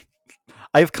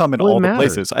I've come in Well, it all the matters.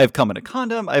 places. I've come in a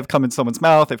condom. I've come in someone's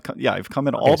mouth. I've come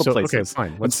in all the places. Okay,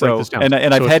 fine. Let's and break this down.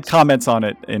 And I've So had comments on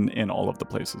it in all of the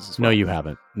places as well. No, you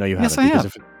haven't. No, you Yes, haven't. I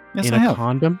Because have. if Yes, in I a have.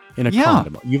 condom, Yeah.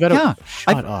 you've got to Yeah.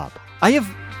 shut up. I have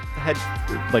had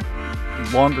like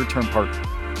longer term partners.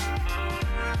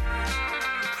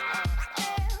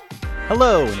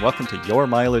 Hello, and welcome to Your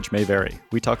Mileage May Vary.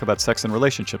 We talk about sex and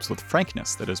relationships with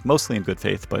frankness that is mostly in good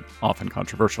faith, but often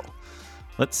controversial.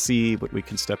 Let's see what we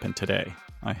can step in today.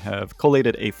 I have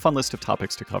collated a fun list of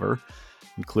topics to cover,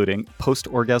 including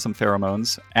post-orgasm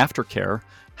pheromones, aftercare,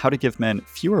 how to give men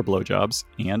fewer blowjobs,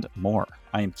 and more.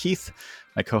 I am Keith.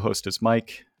 My co-host is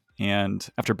Mike. And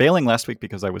after bailing last week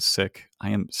because I was sick, I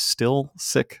am still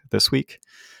sick this week.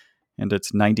 And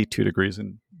it's 92 degrees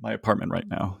in my apartment right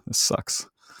now. This sucks.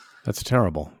 That's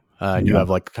terrible. And you have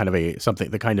like kind of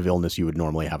the kind of illness you would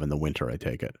normally have in the winter, I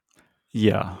take it.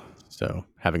 Yeah. So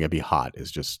having it be hot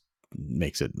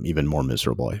makes it even more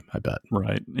miserable, I bet.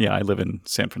 Right. Yeah, I live in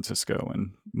San Francisco,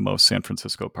 and most San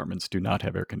Francisco apartments do not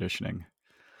have air conditioning,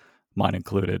 mine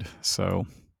included. So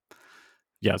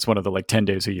yeah, it's one of the 10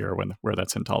 days a year where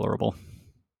that's intolerable.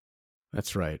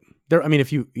 That's right.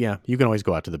 If you can always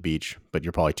go out to the beach, but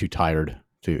you're probably too tired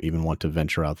to even want to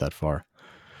venture out that far.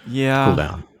 Yeah. Cool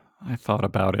down. I thought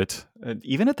about it.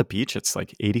 Even at the beach, it's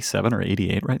 87 or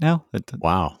 88 right now.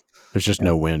 Wow. There's just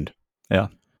no wind. Yeah.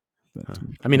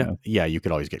 You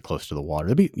could always get close to the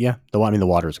water. The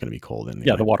water is going to be cold. Anyway.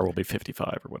 Yeah, the water will be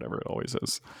 55 or whatever it always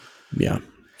is. Yeah.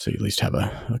 So you at least have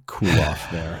a cool off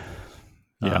there.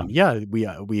 Yeah.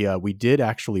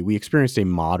 We experienced a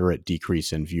moderate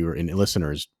decrease in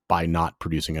listeners by not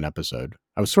producing an episode.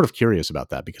 I was sort of curious about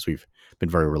that because we've been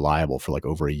very reliable for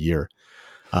over a year.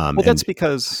 That's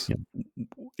because,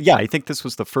 I think this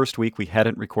was the first week we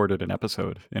hadn't recorded an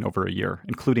episode in over a year,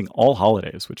 including all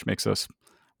holidays, which makes us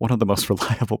one of the most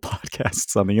reliable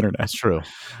podcasts on the internet. That's true.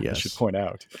 Yes. I should point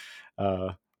out.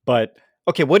 But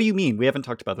okay, what do you mean? We haven't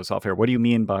talked about this off air. What do you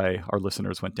mean by our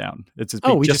listeners went down?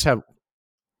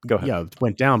 Go ahead. Yeah, it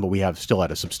went down, but we have still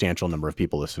had a substantial number of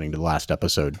people listening to the last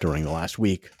episode during the last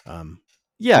week. I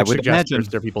would imagine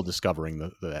there are people discovering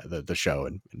the show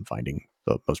and finding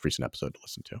the most recent episode to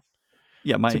listen to.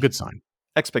 Yeah, it's a good sign.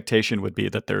 Expectation would be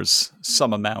that there's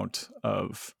some amount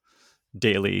of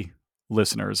daily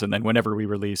listeners, and then whenever we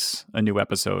release a new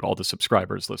episode, all the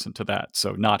subscribers listen to that.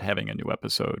 So not having a new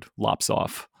episode lops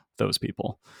off those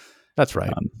people. That's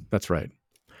right. That's right.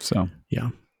 So yeah.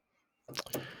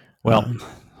 Well,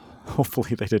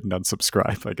 hopefully they didn't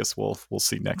unsubscribe. I guess we'll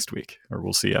see next week, or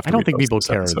we'll see after. I don't think people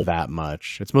care that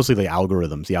much. It's mostly the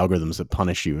algorithms that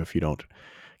punish you if you don't.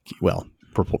 Well,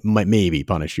 might maybe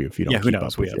punish you if you don't keep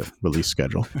up with your release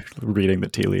schedule. Reading the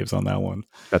tea leaves on that one.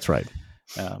 That's right.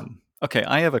 Okay,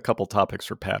 I have a couple topics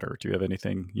for Patter. Do you have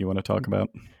anything you want to talk about?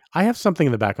 I have something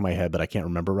in the back of my head, but I can't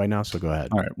remember right now, so go ahead.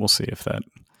 All right, we'll see if that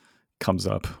comes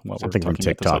up. Something from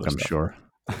TikTok, I'm sure.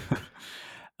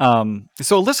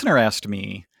 So a listener asked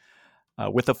me,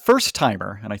 with a first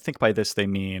timer, and I think by this they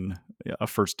mean a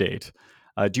first date,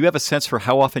 do you have a sense for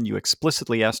how often you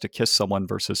explicitly ask to kiss someone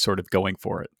versus sort of going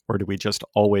for it? Or do we just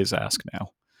always ask now?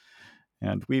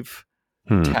 And we've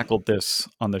tackled this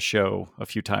on the show a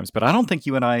few times, but I don't think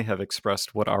you and I have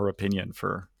expressed what our opinion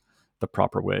for the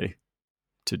proper way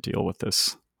to deal with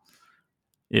this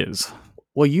is.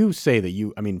 Well, you say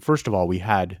that first of all, we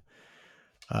had,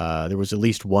 there was at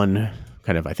least one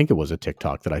kind of, I think it was a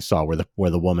TikTok that I saw where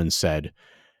the woman said,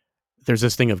 there's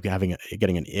this thing of getting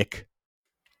an ick,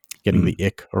 getting the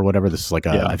ick or whatever. This is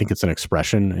I think it's an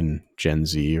expression in Gen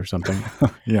Z or something.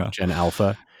 Yeah. Gen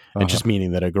Alpha. And just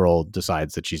meaning that a girl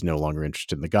decides that she's no longer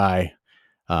interested in the guy.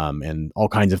 And all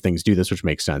kinds of things do this, which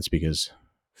makes sense because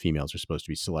females are supposed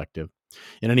to be selective.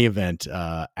 In any event,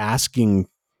 asking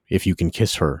if you can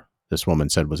kiss her, this woman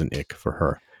said was an ick for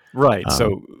her. Right.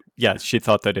 So, yeah, she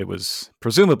thought that it was,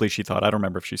 presumably she thought, I don't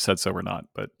remember if she said so or not,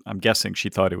 but I'm guessing she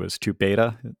thought it was too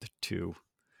beta to.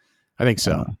 I think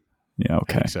so. Yeah.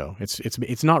 Okay. I think so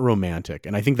it's not romantic.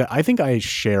 And I think I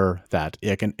share that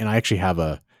ick. And I actually have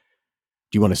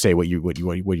do you want to say what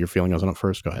you're feeling on it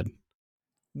first? Go ahead.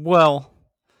 Well,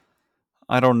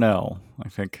 I don't know. I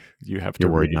think you have to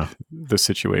read the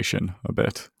situation a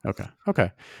bit.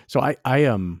 Okay. So I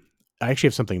actually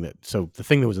have something so the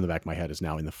thing that was in the back of my head is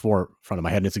now in the forefront of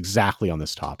my head, and it's exactly on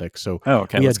this topic. So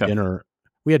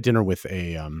we had dinner with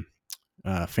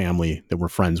a family that we're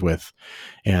friends with,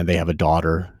 and they have a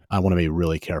daughter. I want to be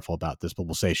really careful about this, but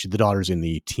we'll say the daughter's in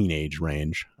the teenage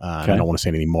range. I don't want to say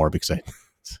anything more because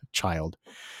it's a child.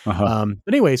 But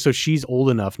anyway, so she's old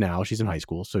enough now. She's in high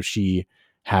school. So she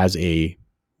has a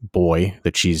boy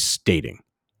that she's dating.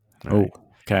 Right? Oh,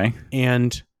 okay.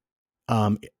 And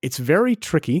it's very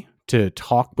tricky to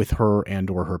talk with her and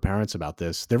or her parents about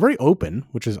this. They're very open,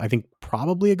 which is, I think,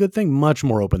 probably a good thing. Much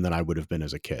more open than I would have been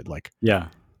as a kid. Like, yeah.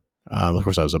 Of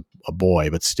course, I was a boy,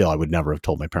 but still, I would never have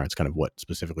told my parents kind of what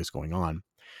specifically is going on.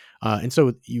 And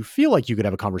so you feel like you could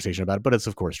have a conversation about it, but it's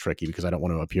of course tricky because I don't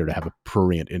want to appear to have a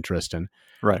prurient interest, and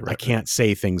I can't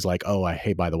say things like, "Oh,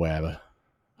 hey, by the way, I have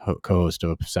a co-host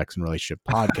of a sex and relationship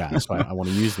podcast. So I want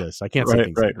to use this." I can't say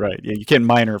things like that. Yeah, you can't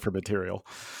minor for material.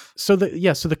 So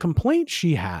the complaint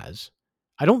she has,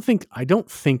 I don't think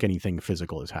anything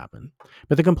physical has happened,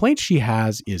 but the complaint she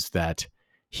has is that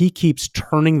he keeps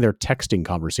turning their texting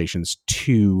conversations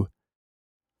to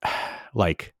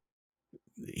like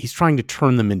he's trying to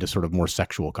turn them into sort of more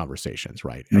sexual conversations,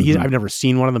 right? Mm-hmm. I've never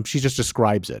seen one of them. She just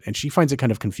describes it, and she finds it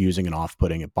kind of confusing and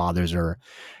off-putting. It bothers her.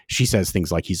 She says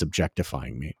things like, "He's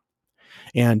objectifying me,"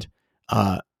 and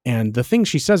the thing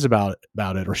she says about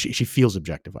it, or she feels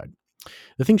objectified.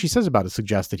 The thing she says about it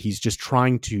suggests that he's just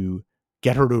trying to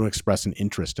get her to express an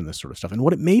interest in this sort of stuff. And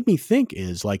what it made me think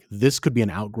is like this could be an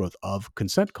outgrowth of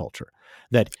consent culture,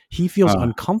 that he feels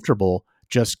uncomfortable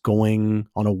just going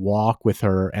on a walk with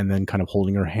her and then kind of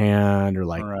holding her hand or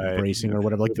like embracing or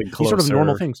whatever, like these sort of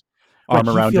normal things. Arm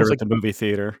around her at the movie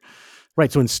theater.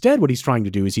 Right. So instead what he's trying to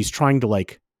do is he's trying to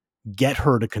like get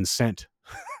her to consent.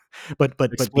 but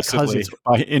because it's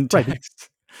in text.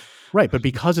 Right. But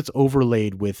because it's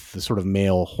overlaid with the sort of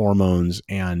male hormones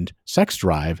and sex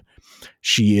drive,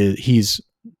 he's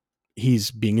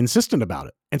being insistent about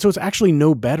it. And so it's actually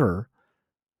no better.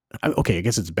 Okay, I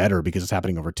guess it's better because it's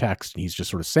happening over text and he's just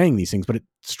sort of saying these things, but it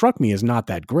struck me as not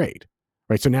that great,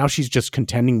 right? So now she's just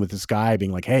contending with this guy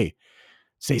being like, "Hey,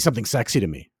 say something sexy to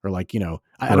me," or like,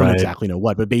 I don't exactly know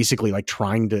what, but basically like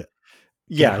trying to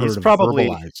he's probably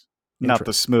not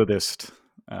the smoothest.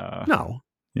 No.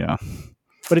 Yeah.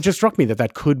 But it just struck me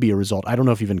that could be a result. I don't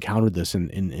know if you've encountered this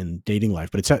in dating life,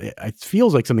 but it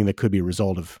feels like something that could be a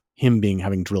result of him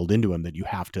having drilled into him that you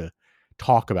have to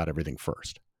talk about everything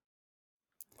first.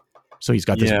 So he's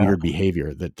got this weird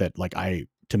behavior that like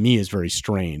to me is very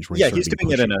strange. Where he's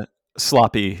doing it in a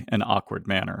sloppy and awkward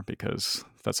manner because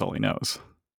that's all he knows.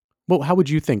 Well, how would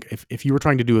you think if you were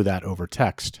trying to do that over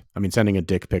text? I mean, sending a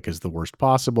dick pic is the worst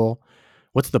possible.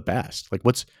 What's the best? Like,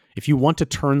 if you want to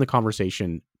turn the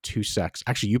conversation to sex?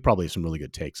 Actually, you probably have some really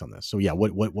good takes on this. So yeah,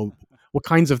 what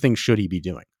kinds of things should he be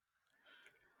doing?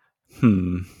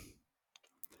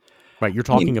 Right, you're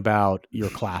talking about your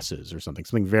classes or something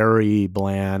very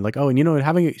bland, like, oh,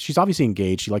 and she's obviously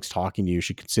engaged. She likes talking to you.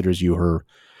 She considers you her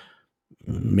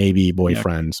maybe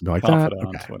boyfriend, something like that.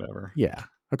 Okay. Whatever. Yeah.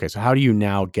 Okay. So how do you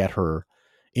now get her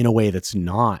in a way that's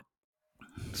not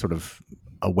sort of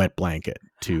a wet blanket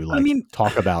to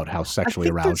talk about how sexually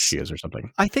aroused she is or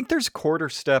something? I think there's quarter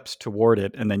steps toward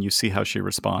it, and then you see how she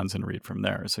responds and read from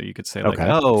there. So you could say like,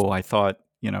 "Oh, I thought,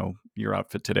 your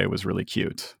outfit today was really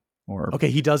cute." Or okay,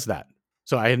 he does that.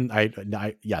 So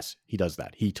yes, he does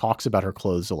that. He talks about her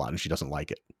clothes a lot and she doesn't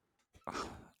like it.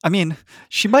 I mean,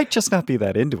 she might just not be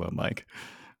that into him, Mike.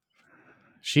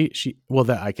 I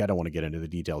don't want to get into the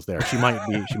details there. She might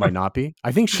be, she might not be.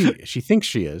 I think she thinks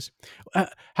she is. How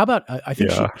about, I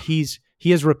think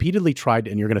he has repeatedly tried,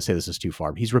 and you're going to say this is too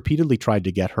far, but he's repeatedly tried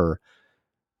to get her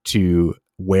to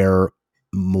wear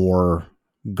more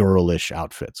girlish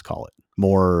outfits, call it,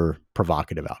 more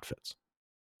provocative outfits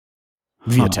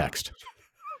via text.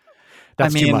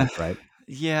 That's too much, right?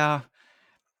 Yeah.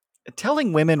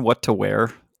 Telling women what to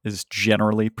wear is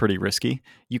generally pretty risky.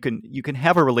 You can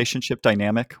have a relationship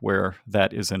dynamic where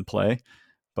that is in play,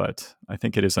 but I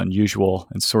think it is unusual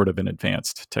and sort of an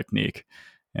advanced technique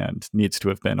and needs to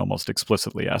have been almost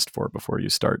explicitly asked for before you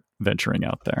start venturing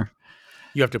out there.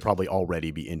 You have to probably already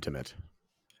be intimate,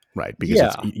 right?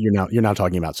 Because you're now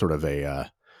talking about sort of an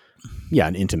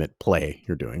intimate play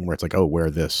you're doing where it's like, "Oh,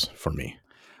 wear this for me."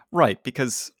 Right,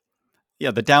 because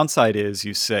the downside is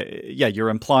you say, you're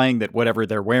implying that whatever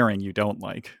they're wearing you don't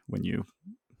like when you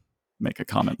make a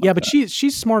comment like but that.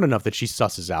 she's smart enough that she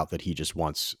susses out that he just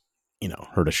wants,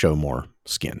 her to show more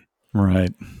skin.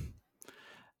 Right.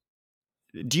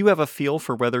 Do you have a feel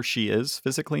for whether she is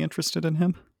physically interested in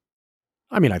him?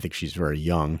 I mean, I think she's very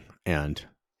young, and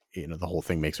the whole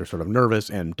thing makes her sort of nervous,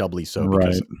 and doubly so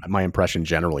because my impression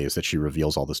generally is that she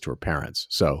reveals all this to her parents.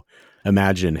 So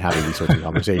imagine having these sorts of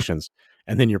conversations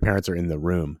and then your parents are in the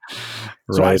room.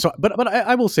 Right. But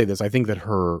I will say this. I think that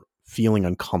her feeling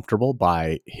uncomfortable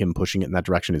by him pushing it in that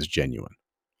direction is genuine.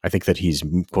 I think that he's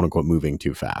quote unquote moving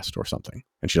too fast or something,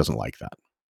 and she doesn't like that.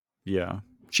 Yeah.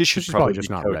 She's probably just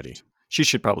not ready. She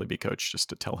should probably be coached just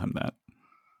to tell him that.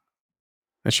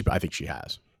 And I think she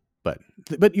has. But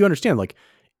you understand, like,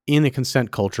 in a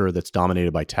consent culture that's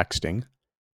dominated by texting,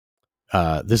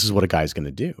 this is what a guy's going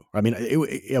to do. I mean,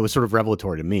 it was sort of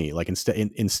revelatory to me. Like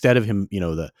instead of him,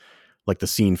 the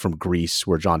scene from Grease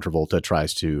where John Travolta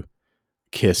tries to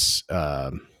kiss,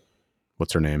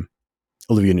 what's her name?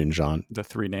 Olivia Newton-John. The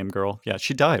 3-name girl. Yeah,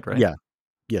 she died, right? Yeah.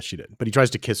 Yes, she did. But he tries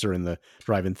to kiss her in the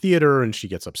drive-in theater and she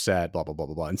gets upset, blah, blah, blah,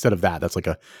 blah, blah. Instead of that's like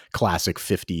a classic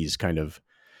 50s kind of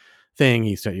thing.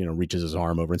 He said, reaches his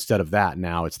arm over. Instead of that,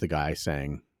 now it's the guy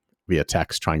saying via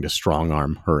text, trying to strong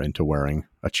arm her into wearing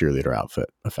a cheerleader outfit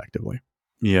effectively.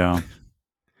 Yeah.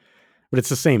 But it's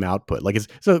the same output. Like,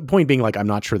 so the point being, like, I'm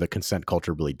not sure that consent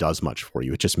culture really does much for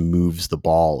you. It just moves the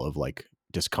ball of like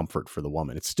discomfort for the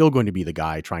woman. It's still going to be the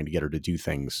guy trying to get her to do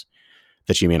things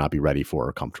that she may not be ready for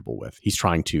or comfortable with. He's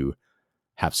trying to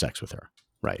have sex with her,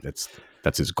 right? That's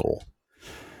his goal.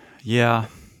 Yeah.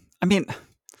 I mean,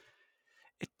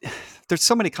 there's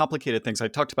so many complicated things. I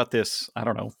talked about this, I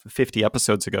don't know, 50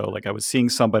 episodes ago. Like, I was seeing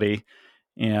somebody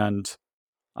and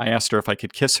I asked her if I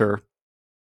could kiss her.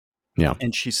 Yeah.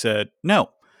 And she said, no.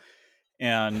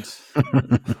 And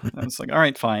I was like, all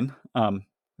right, fine. I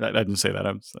didn't say that.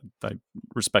 I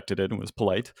respected it and was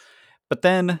polite. But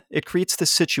then it creates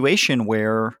this situation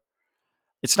where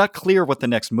it's not clear what the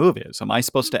next move is. Am I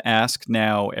supposed to ask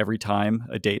now every time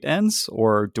a date ends?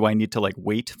 Or do I need to like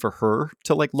wait for her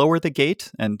to like lower the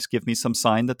gate and give me some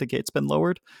sign that the gate's been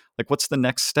lowered? Like, what's the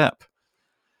next step?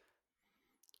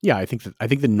 Yeah, I think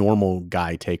the normal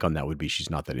guy take on that would be she's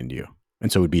not that into you. And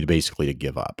so it would be basically to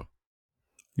give up.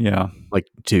 Yeah. Like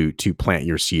to plant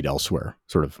your seed elsewhere,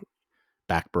 sort of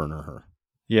back burner her.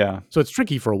 Yeah. So it's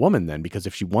tricky for a woman then, because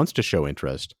if she wants to show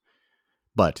interest,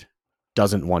 but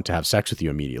doesn't want to have sex with you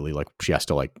immediately, like she has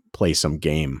to like play some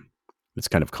game that's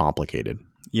kind of complicated.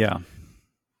 Yeah.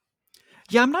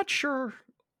 Yeah, I'm not sure.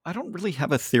 I don't really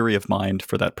have a theory of mind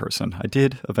for that person. I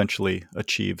did eventually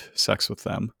achieve sex with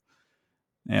them.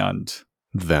 And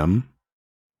them?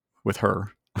 With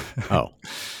her. Oh.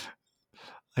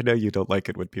 I know you don't like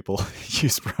it when people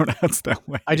use pronouns that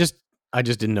way. I just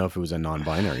didn't know if it was a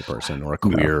non-binary person or a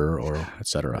queer or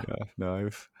etc. Yeah, no,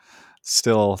 I've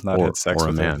still not had sex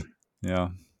with a man. Yeah.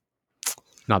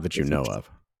 Not that you know of.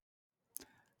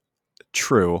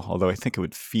 True, although I think it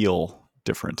would feel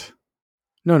different.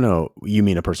 No, you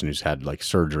mean a person who's had like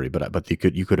surgery, but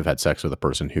you could have had sex with a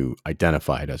person who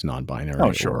identified as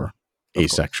non-binary or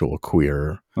asexual,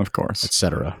 queer, of course,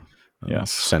 etc.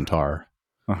 Yes, centaur,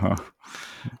 uh-huh,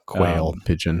 quail,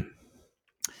 pigeon.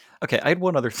 Okay, I had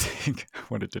one other thing I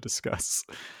wanted to discuss.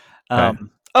 Okay.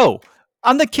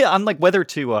 On like whether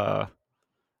to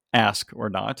ask or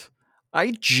not,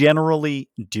 I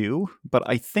generally do, but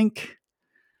I think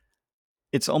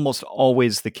it's almost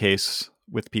always the case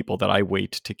with people that I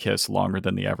wait to kiss longer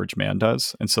than the average man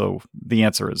does. And so the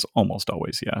answer is almost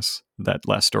always yes, that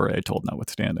last story I told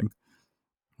notwithstanding.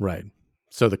 Right.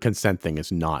 So the consent thing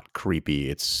is not creepy.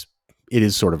 It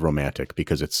is sort of romantic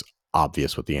because it's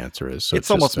obvious what the answer is. So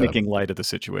it's almost making light of the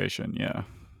situation. Yeah.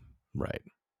 Right.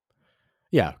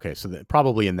 Yeah. Okay. So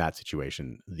probably in that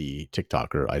situation, the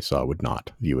TikToker I saw would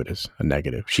not view it as a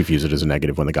negative. She views it as a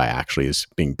negative when the guy actually is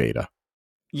being beta.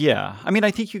 Yeah. I mean,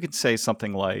 I think you could say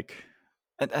something like,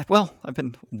 well, I've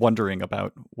been wondering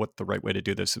about what the right way to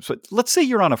do this is. But let's say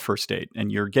you're on a first date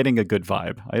and you're getting a good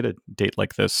vibe. I had a date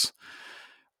like this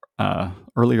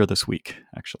earlier this week,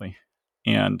 actually.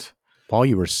 And while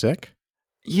you were sick?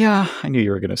 Yeah, I knew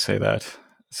you were going to say that.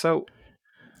 So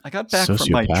I got back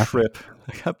from my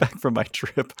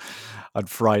trip. On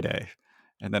Friday.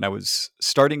 And then I was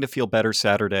starting to feel better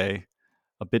Saturday,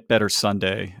 a bit better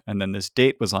Sunday. And then this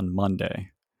date was on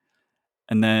Monday.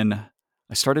 And then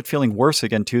I started feeling worse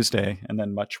again Tuesday, and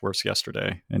then much worse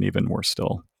yesterday, and even worse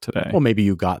still today. Well, maybe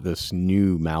you got this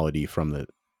new malady from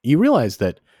you realize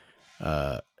that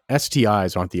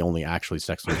STIs aren't the only actually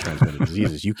sexually transmitted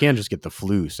diseases. You can just get the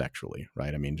flu sexually,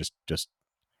 right? I mean, just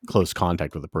close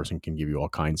contact with a person can give you all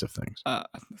kinds of things.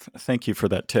 Thank you for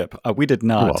that tip. We did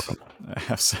not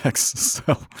have sex,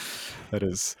 so that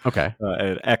is okay.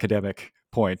 An academic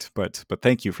point, but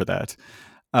thank you for that.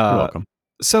 You're welcome.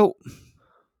 So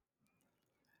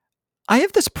I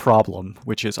have this problem,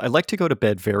 which is I like to go to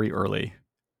bed very early,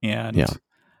 and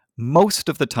most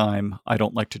of the time I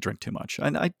don't like to drink too much.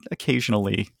 And I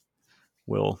occasionally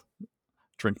will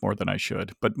drink more than I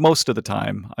should, but most of the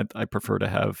time I prefer to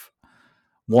have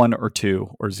 1 or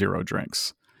 2 or 0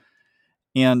 drinks.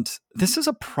 And this is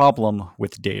a problem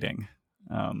with dating.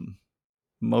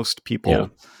 Most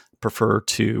people prefer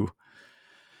to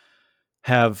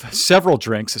have several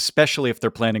drinks, especially if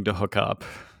they're planning to hook up,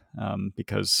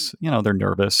 because, they're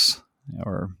nervous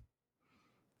or,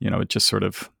 it just sort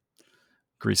of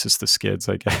greases the skids,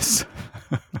 I guess.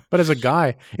 But as a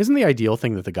guy, isn't the ideal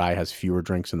thing that the guy has fewer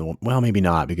drinks and the woman? Well, maybe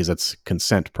not, because that's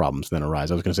consent problems then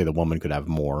arise. I was going to say the woman could have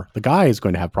more. The guy is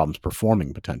going to have problems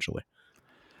performing potentially.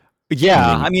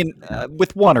 Yeah, I mean,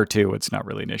 with 1 or 2, it's not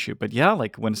really an issue. But yeah,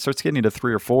 like when it starts getting to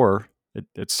 3 or 4,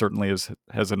 it certainly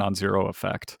has a non-zero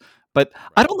effect. But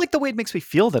I don't like the way it makes me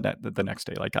feel the next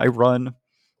day. Like I run,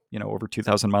 over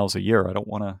 2,000 miles a year. I don't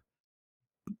want to.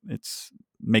 It's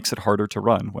makes it harder to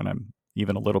run when I'm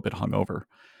even a little bit hungover.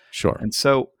 Sure. And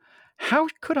so, how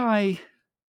could I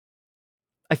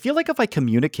feel like if I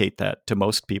communicate that to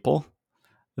most people,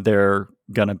 they're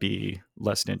gonna be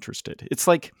less interested. It's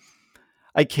like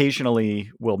I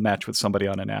occasionally will match with somebody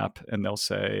on an app and they'll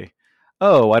say,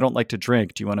 "Oh, I don't like to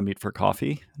drink. Do you want to meet for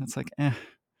coffee?" And it's like, eh.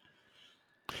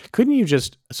 Couldn't you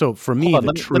just, so for me, Hold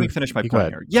on, let me finish my point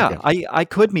here. Yeah, okay. I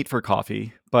could meet for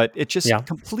coffee, but it just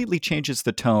completely changes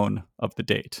the tone of the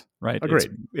date, right? Agreed.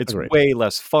 It's way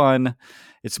less fun.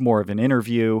 It's more of an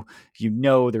interview.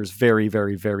 There's very,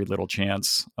 very, very little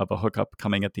chance of a hookup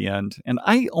coming at the end. And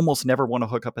I almost never want to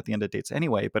hook up at the end of dates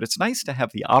anyway, but it's nice to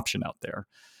have the option out there.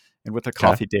 And with a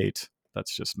coffee date,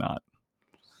 that's just not,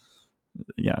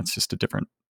 it's just a different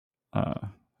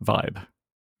vibe.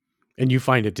 And you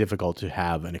find it difficult to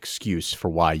have an excuse for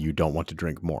why you don't want to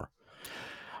drink more.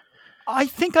 I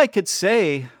think I could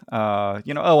say,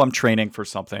 I'm training for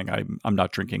something. I'm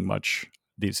not drinking much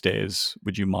these days.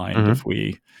 Would you mind if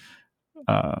we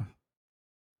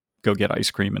go get ice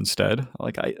cream instead?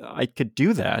 Like I could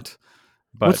do that.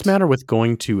 But what's the matter with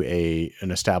going to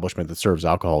an establishment that serves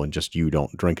alcohol and just you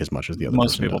don't drink as much as the other person?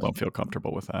 Most people don't feel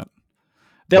comfortable with that.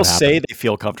 They'll say they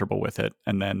feel comfortable with it,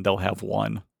 and then they'll have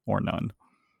one or none.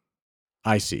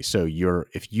 I see. So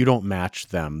if you don't match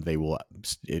them,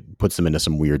 it puts them into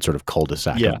some weird sort of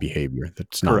cul-de-sac of behavior.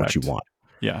 That's not what you want.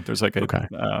 Yeah, there's like a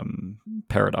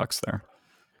paradox there.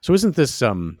 So isn't this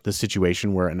the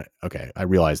situation where, I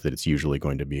realize that it's usually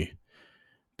going to be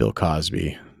Bill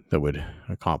Cosby that would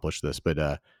accomplish this,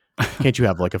 but can't you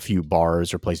have like a few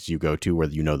bars or places you go to where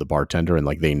the bartender and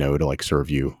like they know to like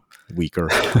serve you weaker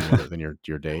than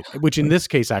your date, which in this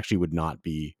case actually would not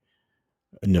be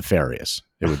nefarious.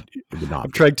 It would not.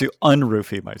 I'm trying to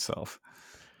unroofie myself.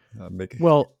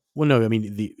 Well, no. I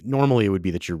mean, normally it would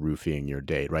be that you're roofing your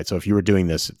date, right? So if you were doing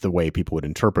this, the way people would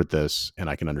interpret this, and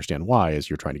I can understand why, is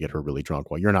you're trying to get her really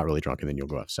drunk while you're not really drunk, and then you'll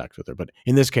go have sex with her. But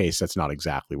in this case, that's not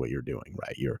exactly what you're doing,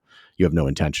 right? You have no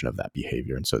intention of that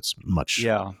behavior, and so it's much.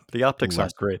 Yeah, the optics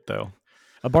aren't great, though.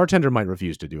 A bartender might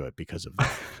refuse to do it because of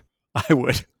that. I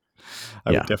would.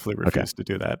 I would definitely refuse to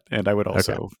do that. And I would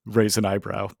also raise an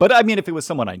eyebrow. But I mean, if it was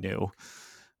someone I knew,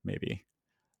 maybe.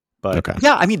 But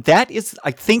yeah, I mean,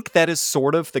 I think that is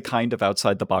sort of the kind of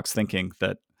outside the box thinking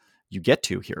that you get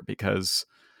to here, because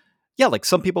like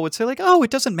some people would say like, oh,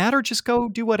 it doesn't matter. Just go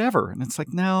do whatever. And it's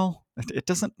like, no, it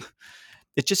doesn't.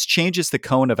 It just changes the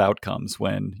cone of outcomes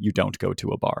when you don't go to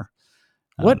a bar.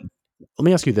 Let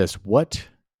me ask you this.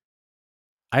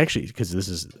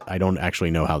 Because I don't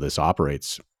actually know how this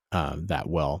operates that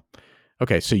well.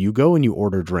 Okay, so you go and you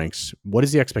order drinks. What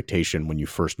is the expectation when you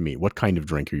first meet? What kind of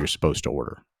drink are you supposed to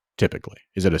order typically?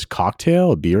 Is it a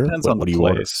cocktail, a beer? Depends on the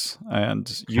place.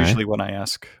 And usually when I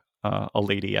ask a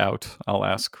lady out, I'll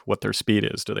ask what their speed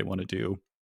is. Do they want to do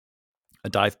a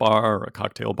dive bar or a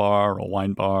cocktail bar or a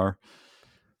wine bar?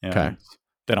 And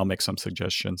then I'll make some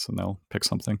suggestions and they'll pick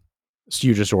something. So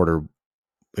you just order,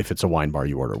 if it's a wine bar,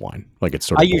 you order wine. Like it's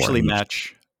sort of I usually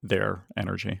match their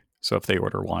energy. So if they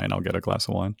order wine, I'll get a glass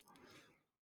of wine.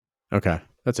 Okay.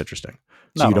 That's interesting.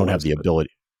 So you don't have the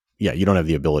ability. Yeah. You don't have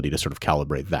the ability to sort of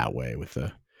calibrate that way with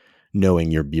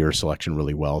knowing your beer selection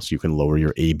really well. So you can lower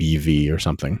your ABV or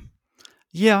something.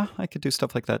 Yeah. I could do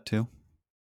stuff like that too.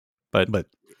 But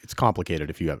it's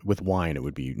complicated. With wine, it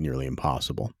would be nearly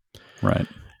impossible. Right.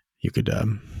 You could,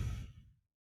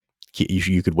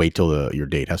 you could wait till your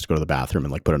date has to go to the bathroom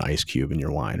and like put an ice cube in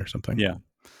your wine or something. Yeah.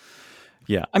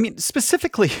 Yeah. I mean,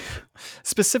 specifically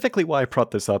why I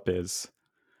brought this up is,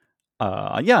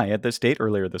 I had this date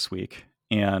earlier this week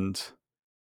and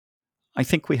I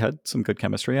think we had some good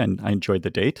chemistry and I enjoyed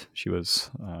the date. She was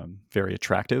very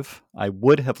attractive. I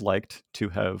would have liked to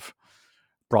have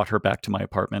brought her back to my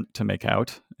apartment to make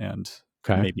out and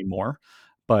maybe more,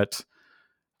 but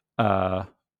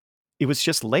it was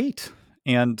just late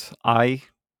and I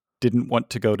didn't want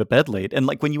to go to bed late. And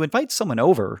like when you invite someone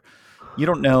over, you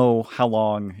don't know how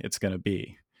long it's going to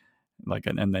be. Like,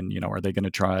 and then, are they going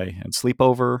to try and sleep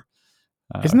over?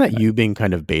 Isn't that you being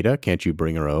kind of beta? Can't you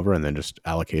bring her over and then just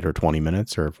allocate her 20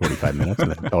 minutes or 45 minutes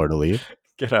and then tell her to leave?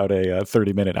 Get out a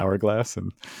 30-minute hourglass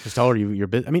and just tell her you're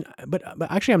busy. I mean, but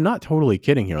actually, I'm not totally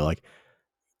kidding here. Like,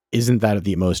 isn't that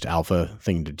the most alpha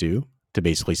thing to do? to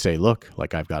basically say, look,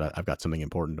 like I've got something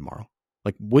important tomorrow.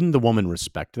 Like, wouldn't the woman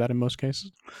respect that in most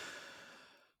cases?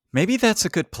 Maybe that's a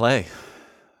good play.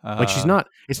 Like it's not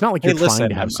like you're trying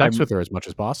to have sex with her as much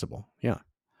as possible. Yeah.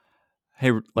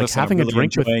 Hey, like listen, having I'm really a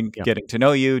drink enjoying getting to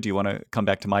know you. Do you want to come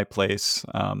back to my place?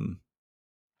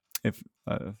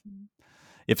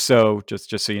 If so,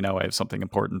 just so you know, I have something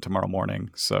important tomorrow morning.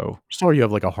 So you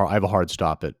have I have a hard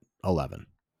stop at 11.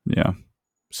 Yeah.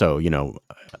 So,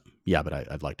 yeah, but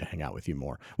I'd like to hang out with you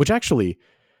more, which actually,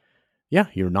 yeah,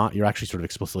 you're actually sort of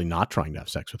explicitly not trying to have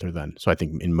sex with her then. So I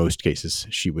think in most cases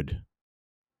she would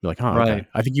be like, huh, right. Okay.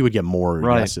 I think you would get more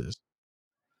yeses.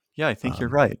 Yeah, I think you're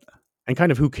right. And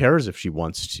kind of who cares if she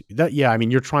wants to that? Yeah. I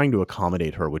mean, you're trying to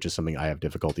accommodate her, which is something I have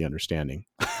difficulty understanding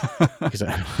because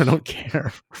I don't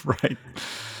care. Right.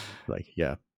 Like,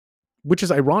 yeah. Which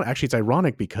is ironic. Actually, it's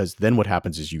ironic because then what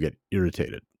happens is you get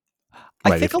irritated.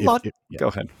 Right? I think Go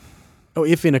ahead. Oh,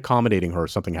 if in accommodating her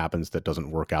something happens that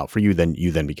doesn't work out for you, then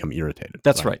you become irritated.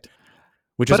 That's right.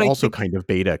 Which is also kind of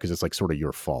beta because it's like sort of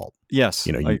your fault. Yes,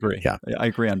 I agree. Yeah, I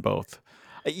agree on both.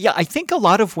 Yeah, I think a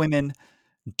lot of women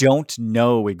don't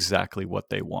know exactly what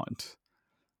they want,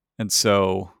 and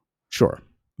so sure,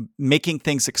 making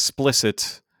things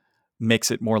explicit makes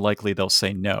it more likely they'll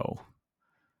say no.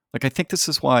 Like, I think this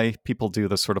is why people do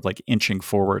the sort of like inching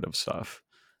forward of stuff.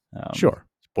 Sure.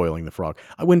 Boiling the frog.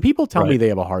 When people tell me they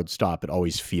have a hard stop, it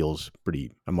always feels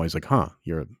pretty, I'm always like, huh,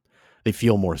 they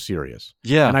feel more serious.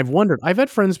 Yeah. And I've had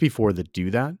friends before that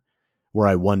do that, where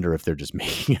I wonder if they're just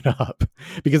making it up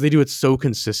because they do it so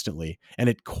consistently and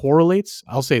it correlates.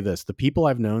 I'll say this, the people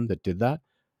I've known that did that,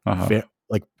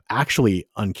 like actually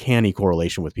uncanny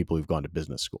correlation with people who've gone to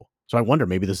business school. So I wonder,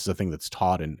 maybe this is a thing that's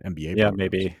taught in MBA programs.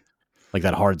 Maybe. Like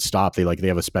that hard stop, they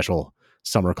have a special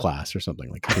summer class or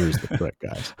something. Like, here's the trick,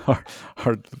 guys.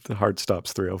 hard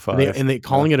stops 305. And they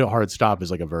calling it a hard stop is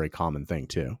like a very common thing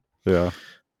too. Yeah.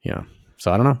 Yeah.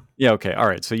 So I don't know. Yeah. Okay. All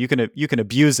right. So you can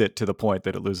abuse it to the point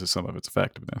that it loses some of its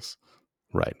effectiveness.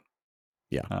 Right.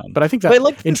 Yeah. But I think that I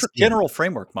like this general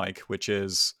framework, Mike, which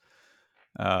is,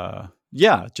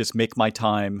 just make my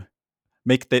time,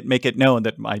 make it known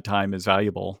that my time is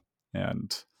valuable,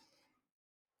 and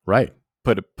right.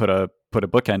 Put a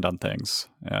bookend on things.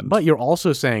 But you're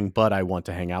also saying, but I want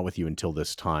to hang out with you until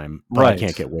this time, but I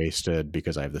can't get wasted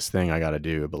because I have this thing I got to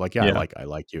do. But like, I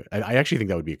like you. I actually think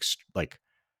that would be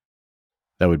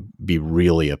that would be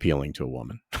really appealing to a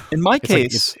woman. In my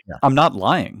case, I'm not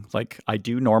lying. Like, I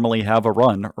do normally have a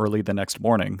run early the next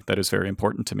morning that is very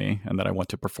important to me and that I want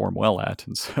to perform well at.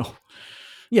 And so,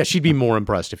 yeah, she'd be more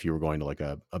impressed if you were going to like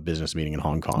a business meeting in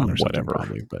Hong Kong or something,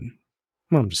 probably. But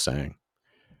I'm just saying.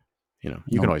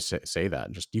 You can always say that.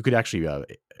 You could actually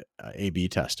A/B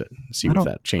test it and see if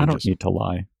that changes. I don't need to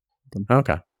lie.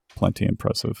 Okay. Plenty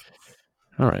impressive.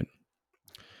 All right.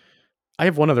 I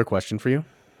have one other question for you.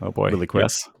 Oh boy. Really quick.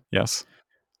 Yes.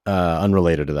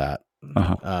 Unrelated to that.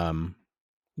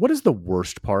 What is the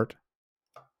worst part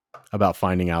about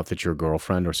finding out that your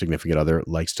girlfriend or significant other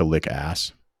likes to lick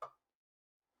ass?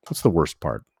 What's the worst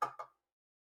part?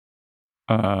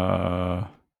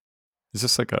 Is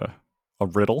this like a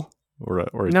riddle? Or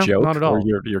a no, joke? Not at all. Or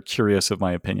you're curious of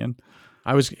my opinion?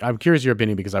 I'm curious your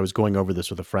opinion because I was going over this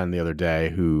with a friend the other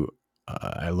day who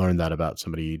I learned that about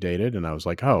somebody he dated, and I was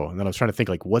like, oh, and then I was trying to think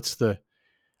like, what's the?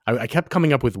 I kept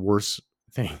coming up with worse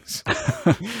things.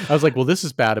 I was like, well, this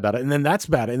is bad about it, and then that's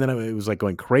bad, and then it was like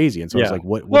going crazy, and so I was like,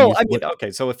 what? Okay,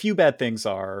 so a few bad things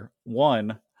are: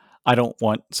 one, I don't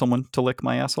want someone to lick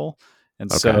my asshole,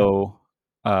 and so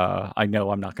I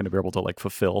know I'm not going to be able to like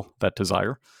fulfill that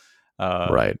desire.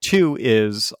 Right. Two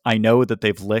is I know that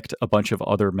they've licked a bunch of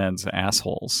other men's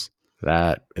assholes.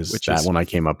 That is one I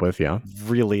came up with. Yeah,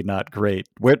 really not great.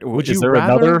 Is there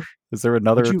another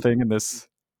thing in this?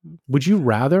 Would you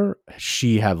rather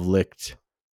she have licked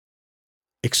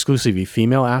exclusively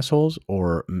female assholes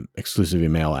or exclusively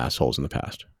male assholes in the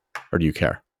past, or do you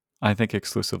care? I think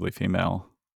exclusively female.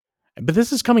 But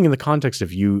this is coming in the context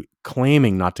of you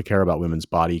claiming not to care about women's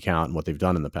body count and what they've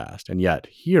done in the past, and yet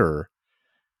here,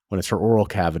 when it's her oral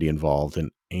cavity involved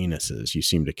in anuses, you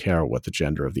seem to care what the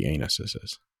gender of the anuses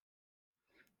is.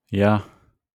 Yeah.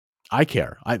 I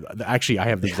care. I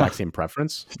have the exact same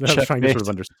preference that I was trying to sort of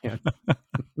understand.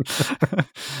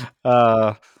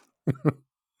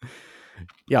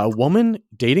 Yeah,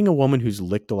 dating a woman who's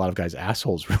licked a lot of guys'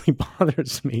 assholes really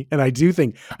bothers me. And I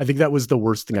think that was the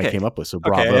worst thing I came up with. So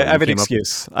bravo. Okay, I have an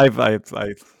excuse. I have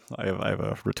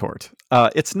a retort.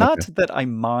 It's not that I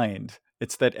mind.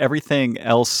 It's that everything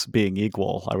else being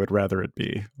equal, I would rather it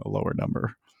be a lower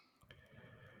number.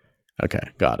 Okay,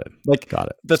 got it.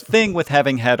 The thing with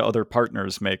having had other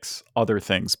partners makes other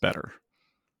things better.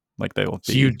 Like they'll be.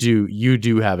 So you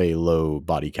do have a low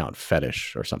body count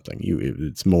fetish or something.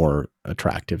 It's more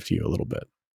attractive to you a little bit.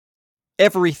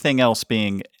 Everything else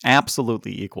being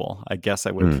absolutely equal, I guess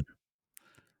I would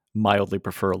mildly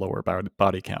prefer a lower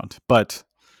body count, but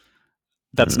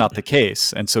that's not the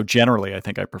case. And so generally, I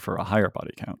think I prefer a higher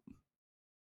body count.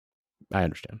 I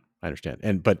understand.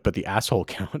 And but the asshole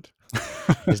count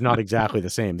is not exactly the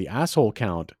same. The asshole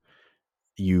count,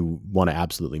 you want to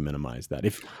absolutely minimize that.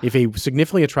 If a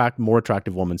significantly more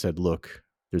attractive woman said, "Look,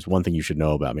 there's one thing you should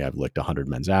know about me. I've licked 100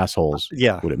 men's assholes."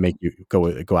 Would it make you go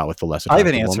out with the less attractive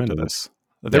woman? I have an answer to this.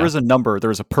 There is a number.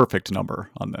 There is a perfect number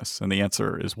on this, and the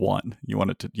answer is 1. You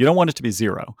don't want it to be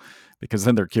 0, because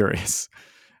then they're curious,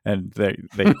 and they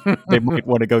might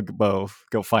want to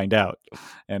go find out.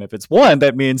 And if it's 1,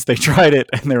 that means they tried it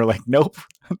and they're like, nope.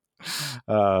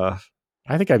 I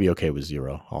think I'd be okay with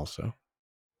 0 also.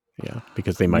 Yeah,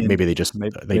 because maybe they just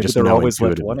they're always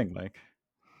left wanting. Like,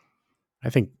 I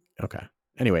think okay.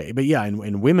 Anyway, but yeah,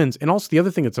 in women's, and also the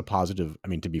other thing that's a positive, I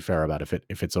mean, to be fair about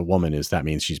if it's a woman, is that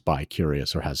means she's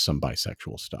bi-curious or has some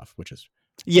bisexual stuff, which is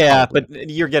but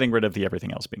you're getting rid of the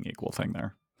everything else being equal thing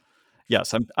there.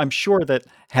 Yes, I'm sure that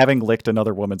having licked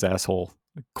another woman's asshole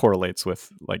correlates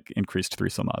with like increased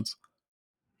threesome odds.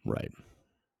 Right.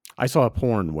 I saw a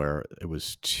porn where it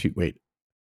was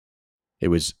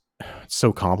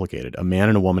so complicated. A man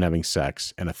and a woman having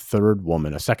sex, and a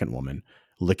second woman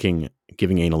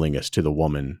giving analingus to the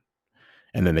woman,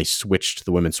 and then the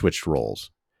women switched roles.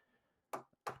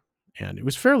 And it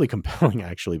was fairly compelling,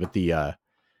 actually, but the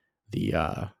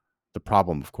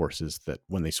problem, of course, is that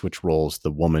when they switch roles,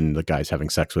 the guy's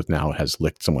having sex with now has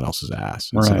licked someone else's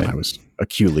ass. And so I was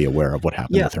acutely aware of what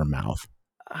happened with her mouth.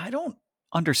 I don't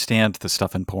understand the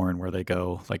stuff in porn where they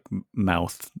go like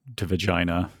mouth to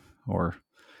vagina, or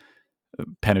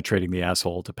penetrating the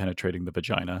asshole to penetrating the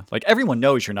vagina. Like, everyone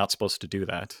knows you're not supposed to do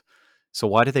that. So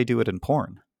why do they do it in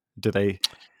porn? Do they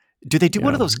do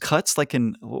one of those cuts like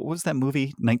in, what was that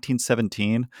movie,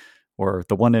 1917? Or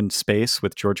the one in space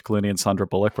with George Clooney and Sandra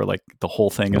Bullock, where like the whole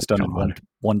thing is done in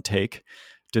one take.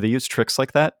 Do they use tricks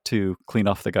like that to clean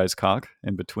off the guy's cock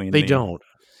in between? They don't.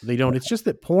 It's just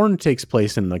that porn takes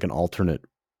place in like an alternate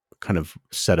kind of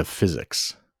set of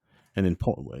physics. And in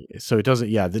porn, so it doesn't.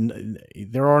 Yeah,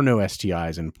 there are no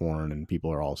STIs in porn, and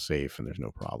people are all safe, and there's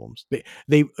no problems. The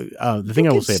thing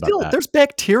I will say about that, there's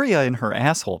bacteria in her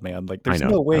asshole, man. Like, there's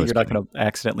no way you're not going to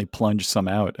accidentally plunge some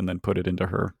out and then put it into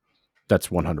her. That's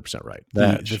 100% right.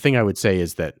 The thing I would say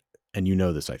is that, and you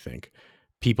know this, I think,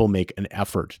 people make an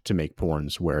effort to make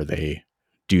porns where they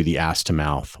do the ass to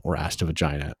mouth or ass to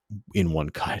vagina in one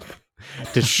cut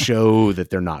to show that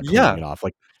they're not cleaning it off.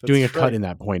 Like, doing a cut in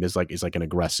that point is like an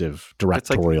aggressive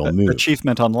directorial move.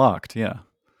 Achievement unlocked. Yeah.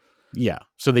 Yeah.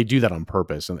 So they do that on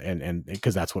purpose, and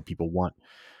because that's what people want.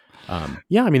 I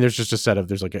mean, there's just a set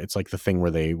of, it's like the thing where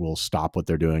they will stop what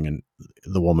they're doing and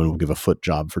the woman will give a foot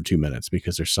job for 2 minutes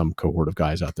because there's some cohort of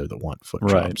guys out there that want foot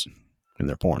jobs in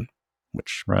their porn,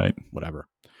 which, whatever.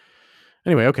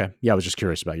 Anyway, okay. Yeah, I was just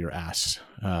curious about your ass,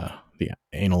 the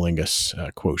analingus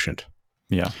quotient.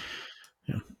 Yeah.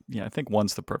 Yeah, I think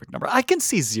 1's the perfect number. I can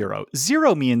see 0.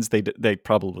 0 means they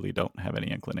probably don't have any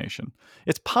inclination.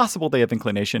 It's possible they have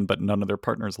inclination, but none of their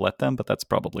partners let them, but that's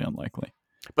probably unlikely.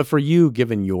 But for you,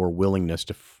 given your willingness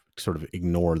to sort of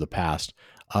ignore the past,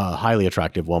 a highly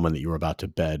attractive woman that you were about to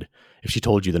bed, if she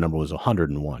told you the number was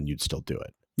 101, you'd still do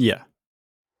it. Yeah.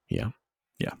 Yeah.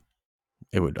 Yeah.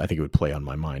 I think it would play on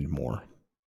my mind more.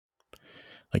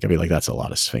 Like, I'd be like, that's a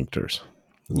lot of sphincters.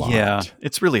 Yeah.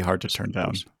 It's really hard to turn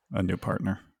down a new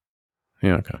partner.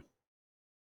 Yeah. Okay.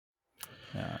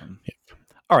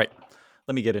 All right.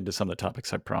 Let me get into some of the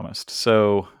topics I promised.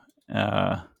 So,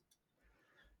 let's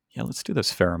do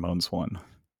this pheromones one.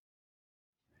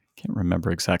 Can't remember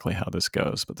exactly how this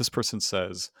goes, but this person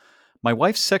says, my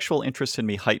wife's sexual interest in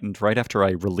me heightened right after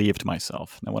I relieved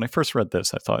myself. Now, when I first read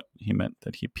this, I thought he meant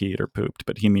that he peed or pooped,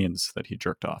 but he means that he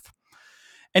jerked off.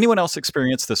 Anyone else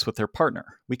experience this with their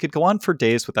partner? We could go on for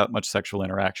days without much sexual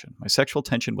interaction. My sexual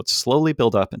tension would slowly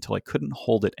build up until I couldn't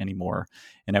hold it anymore,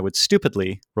 and I would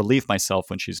stupidly relieve myself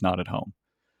when she's not at home.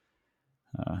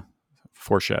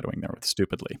 Foreshadowing there with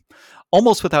stupidly.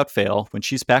 Almost without fail, when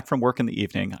she's back from work in the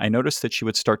evening, I noticed that she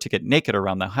would start to get naked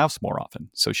around the house more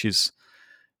often. So she's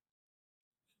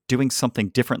doing something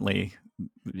differently.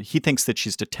 He thinks that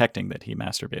she's detecting that he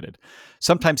masturbated.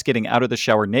 Sometimes getting out of the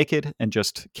shower naked and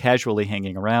just casually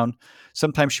hanging around.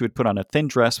 Sometimes she would put on a thin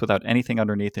dress without anything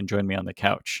underneath and join me on the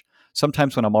couch.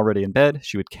 Sometimes when I'm already in bed,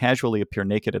 she would casually appear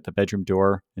naked at the bedroom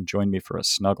door and join me for a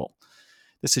snuggle.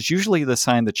 This is usually the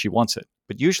sign that she wants it,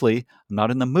 but usually I'm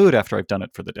not in the mood after I've done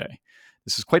it for the day.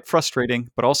 This is quite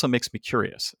frustrating, but also makes me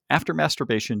curious. After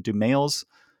masturbation, do males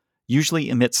usually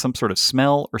emit some sort of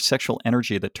smell or sexual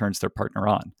energy that turns their partner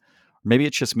on? Or maybe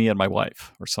it's just me and my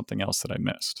wife, or something else that I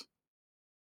missed.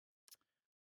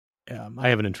 I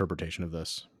have an interpretation of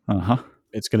this. Uh-huh.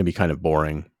 It's going to be kind of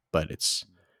boring, but it's,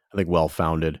 I think,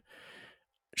 well-founded.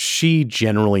 She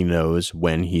generally knows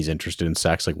when he's interested in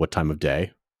sex, like what time of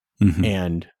day. Mm-hmm.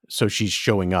 And so she's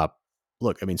showing up.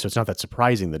 Look, I mean, so it's not that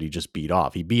surprising that he just beat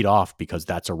off. He beat off because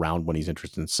that's around when he's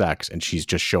interested in sex, and she's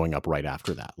just showing up right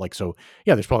after that. Like, so,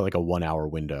 yeah, there's probably like a 1 hour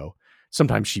window.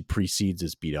 Sometimes she precedes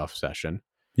his beat off session.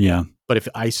 Yeah. But if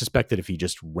I suspect that if he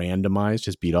just randomized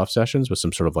his beat off sessions with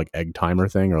some sort of like egg timer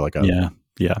thing or like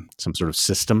some sort of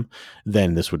system,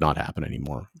 then this would not happen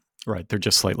anymore. Right. They're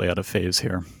just slightly out of phase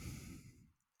here.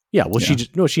 Yeah. Well,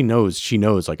 she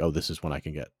knows like, oh, this is when I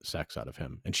can get sex out of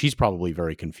him. And she's probably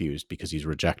very confused because he's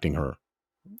rejecting her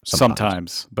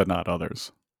sometimes but not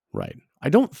others. Right.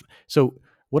 So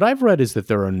what I've read is that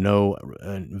there are no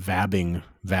vabbing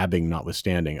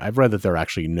notwithstanding. I've read that there are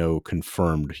actually no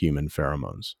confirmed human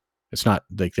pheromones. It's not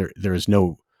like there is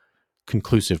no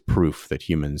conclusive proof that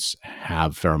humans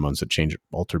have pheromones that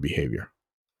alter behavior.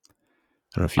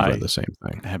 I don't know if you've read the same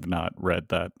thing. I have not read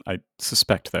that. I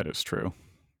suspect that is true.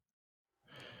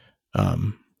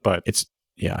 But it's,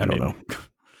 I don't know.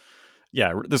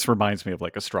 Yeah, this reminds me of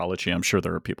like astrology. I'm sure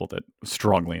there are people that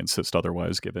strongly insist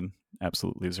otherwise, given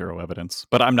absolutely zero evidence.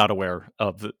 But I'm not aware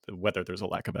of whether there's a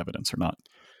lack of evidence or not.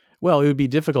 Well, it would be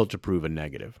difficult to prove a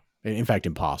negative. In fact,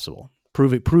 impossible.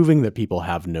 Proving that people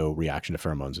have no reaction to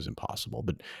pheromones is impossible.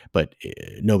 But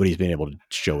nobody's been able to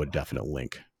show a definite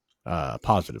link,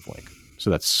 positive link. So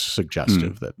that's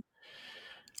suggestive that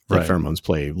pheromones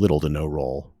play little to no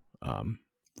role.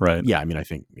 Right. Yeah. I mean, I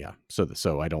think, yeah.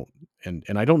 So I don't, and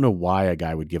I don't know why a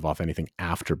guy would give off anything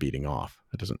after beating off.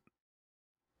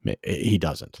 He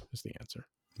doesn't is the answer.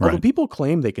 Right. Although people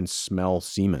claim they can smell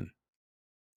semen.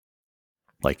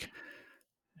 Like,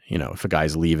 if a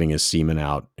guy's leaving his semen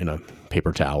out in a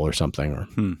paper towel or something, or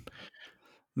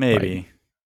maybe. Right.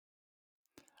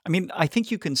 I mean, I think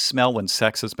you can smell when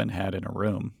sex has been had in a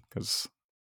room because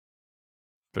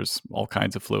there's all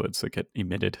kinds of fluids that get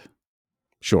emitted.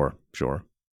 Sure.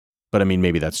 But I mean,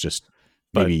 maybe that's just,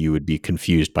 maybe you would be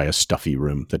confused by a stuffy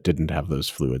room that didn't have those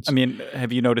fluids. I mean,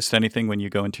 have you noticed anything when you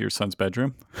go into your son's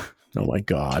bedroom? Oh my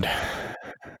God.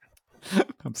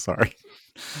 I'm sorry.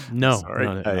 No, sorry.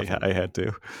 I had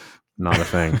to. Not a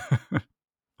thing.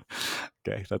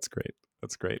 Okay. That's great.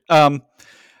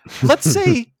 Let's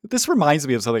say this reminds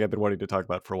me of something I've been wanting to talk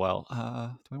about for a while.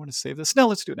 Do I want to save this? No,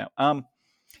 let's do it now.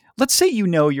 Let's say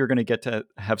you're going to get to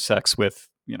have sex with,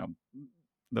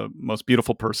 the most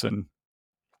beautiful person,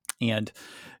 and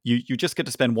you just get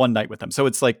to spend one night with them. So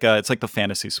it's like the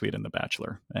fantasy suite in The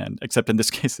Bachelor, and except in this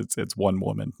case it's one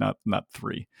woman, not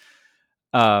three.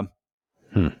 How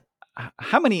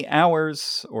many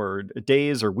hours or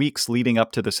days or weeks leading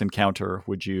up to this encounter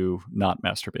would you not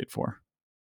masturbate for?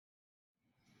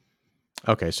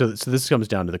 Okay, so this comes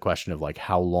down to the question of like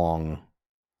at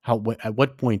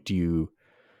what point do you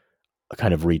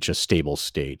kind of reach a stable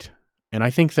state? And I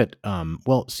think that,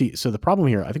 so the problem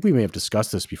here, I think we may have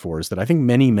discussed this before, is that I think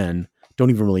many men don't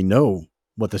even really know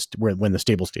when the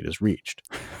stable state is reached.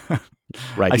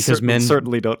 Right? Because men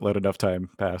certainly don't let enough time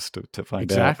pass to find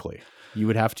out. Exactly. You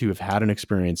would have to have had an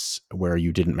experience where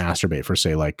you didn't masturbate for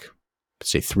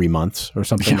say 3 months or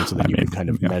something, so that you can kind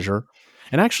of measure.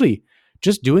 And actually,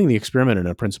 just doing the experiment in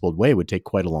a principled way would take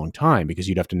quite a long time, because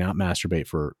you'd have to not masturbate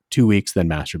for 2 weeks, then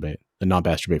masturbate, then not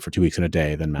masturbate for 2 weeks and a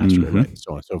day, then masturbate, right? And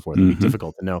so on and so forth. It'd be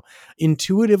difficult to know.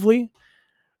 Intuitively,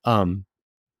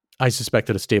 I suspect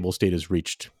that a stable state is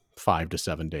reached 5 to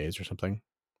 7 days or something.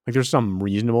 Like, there's some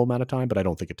reasonable amount of time, but I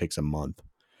don't think it takes a month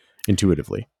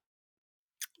intuitively.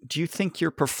 Do you think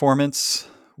your performance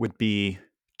would be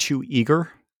too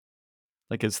eager?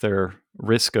 Like, is there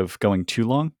risk of going too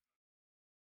long?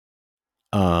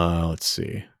 Let's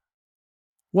see.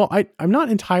 Well, I'm not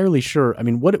entirely sure. I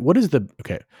mean, what is the,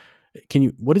 okay.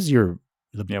 What's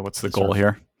the goal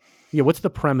here? Yeah. What's the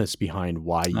premise behind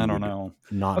why you don't know.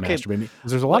 Not masturbate?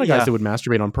 Because there's a lot of guys that would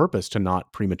masturbate on purpose to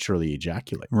not prematurely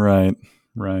ejaculate. Right.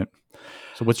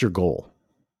 So what's your goal?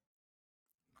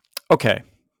 Okay.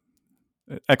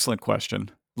 Excellent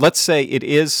question. Let's say it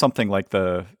is something like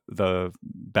the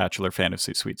Bachelor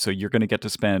fantasy suite. So you're going to get to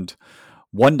spend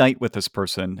one night with this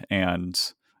person, and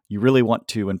you really want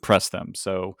to impress them.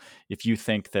 So if you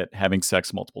think that having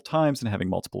sex multiple times and having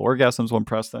multiple orgasms will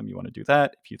impress them, you want to do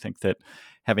that. If you think that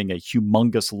having a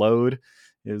humongous load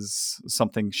is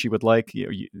something she would like,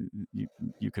 you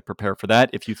could prepare for that.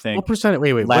 If you think what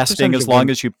lasting percentage as long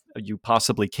as you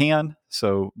possibly can,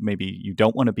 so maybe you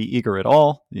don't want to be eager at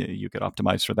all, you could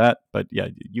optimize for that. But yeah,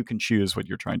 you can choose what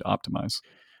you're trying to optimize.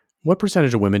 What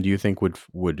percentage of women do you think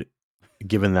would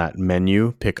given that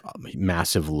menu pick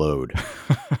massive load?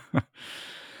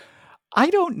 I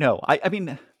don't know. I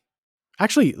mean,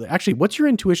 actually, what's your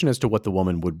intuition as to what the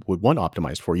woman would want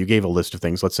optimized for? You gave a list of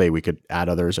things. Let's say we could add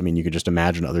others. I mean, you could just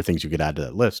imagine other things you could add to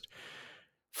that list.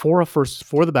 For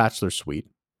the bachelor suite,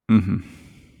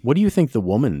 what do you think the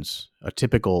woman's a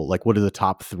typical, like, what are the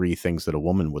top 3 things that a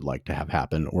woman would like to have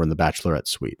happen, or in the bachelorette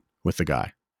suite with the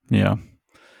guy? Yeah.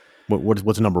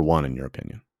 What's number 1 in your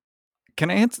opinion? Can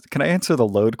I answer the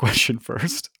load question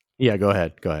first? Yeah, go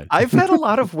ahead. I've had a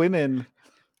lot of women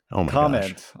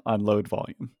comment gosh. on load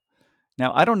volume.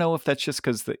 Now, I don't know if that's just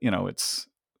because it's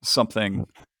something.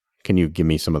 Can you give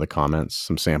me some of the comments,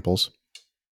 some samples?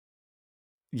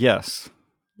 Yes.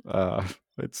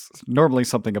 It's normally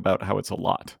something about how it's a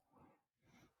lot.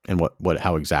 And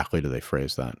how exactly do they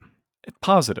phrase that?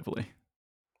 Positively.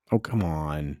 Oh, come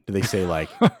on. Do they say, like,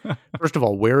 first of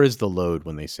all, where is the load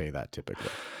when they say that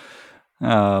typically?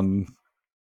 Well,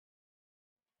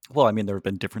 I mean, there have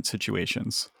been different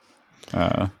situations.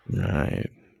 Right.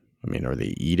 I mean, are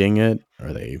they eating it?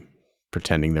 Are they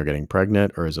pretending they're getting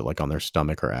pregnant? Or is it like on their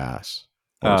stomach or ass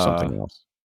or something else?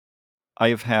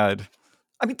 I've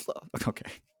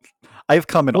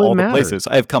come in all the places.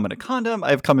 I've come in a condom.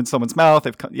 I've come in someone's mouth.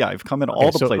 I've come in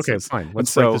all the places. Okay, fine.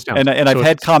 Let's break this down. And I've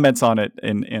had comments on it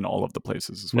in all of the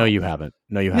places as well. No, you haven't.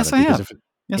 Yes, I have.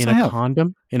 In a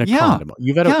condom? In a condom.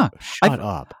 You've had shut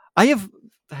up. I have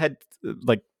had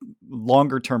like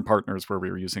longer term partners where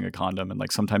we were using a condom, and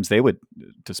like sometimes they would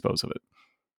dispose of it.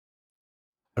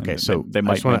 Okay, so they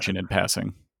might mention in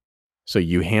passing. So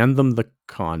you hand them the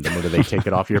condom, or do they take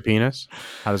it off your penis?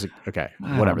 How does it? Okay,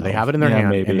 whatever. They have it in their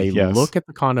hand, and they look at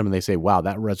the condom and they say, "Wow,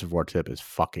 that reservoir tip is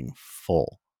fucking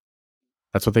full."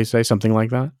 That's what they say, something like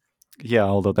that. Yeah,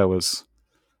 although that was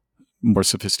more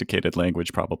sophisticated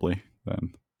language, probably.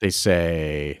 Than they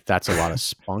say that's a lot of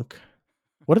spunk.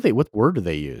 What word do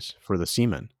they use for the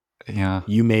semen? Yeah,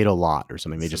 you made a lot or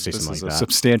something. They just say something like that. This is a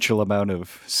substantial amount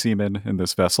of semen in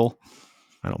this vessel.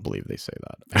 I don't believe they say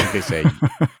that.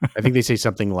 I think they say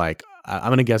something like, I'm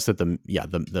going to guess that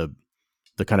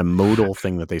the kind of modal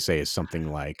thing that they say is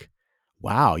something like,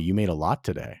 "Wow, you made a lot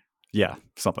today." Yeah,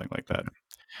 something like that.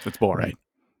 It's boring. Right.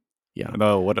 Yeah.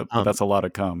 No, that's a lot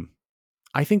of cum.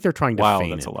 I think they're trying to feign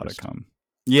that's interest. A lot of cum.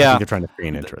 Yeah. I think they're trying to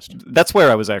feign interest. That's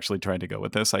where I was actually trying to go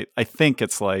with this. I think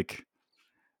it's like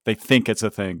they think it's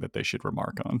a thing that they should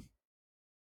remark on.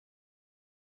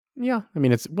 Yeah. I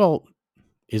mean,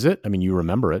 is it? I mean, you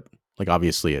remember it. Like,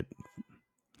 obviously it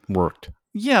worked.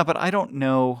 Yeah, but I don't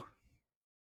know.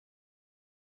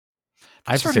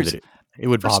 I have to say that it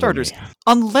would bother me.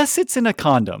 Unless it's in a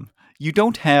condom, you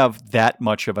don't have that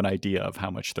much of an idea of how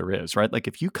much there is, right? Like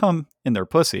if you come in their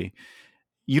pussy,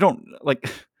 you don't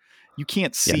you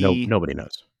can't see. Nobody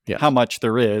knows. How much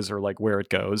there is or like where it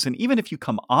goes. And even if you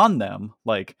come on them,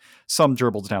 like some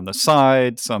dribbles down the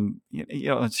side, some,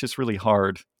 it's just really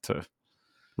hard to.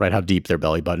 Right. How deep their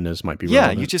belly button is might be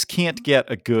relevant. You just can't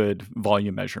get a good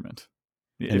volume measurement.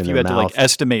 And if you had to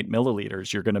estimate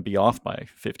milliliters, you're going to be off by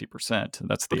 50%.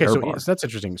 That's the air bar. So that's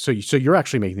interesting. So you're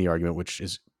actually making the argument, which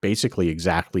is basically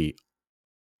exactly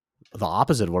the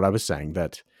opposite of what I was saying,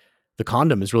 that the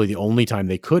condom is really the only time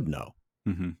they could know.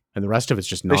 Mm-hmm. And the rest of it's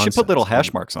just nonsense. They should put little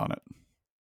hash marks on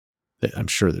it. I'm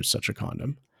sure there's such a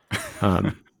condom.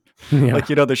 Like,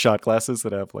 the shot glasses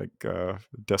that have like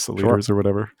deciliters or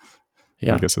whatever.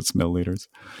 Yeah. I guess it's milliliters.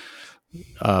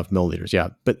 Milliliters, yeah.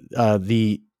 But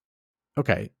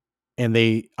okay. And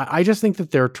I just think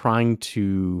that they're trying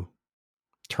to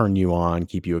turn you on,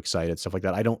 keep you excited, stuff like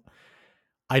that.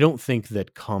 I don't think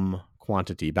that cum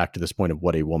quantity, back to this point of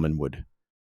what a woman would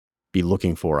be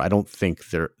looking for, I don't think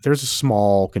there's a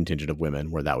small contingent of women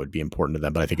where that would be important to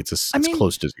them, but I think it's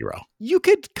close to zero. You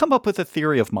could come up with a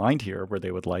theory of mind here where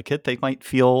they would like it. They might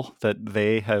feel that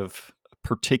they have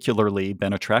particularly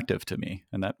been attractive to me,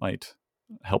 and that might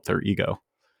help their ego.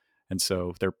 And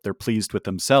so they're pleased with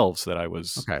themselves that I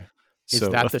was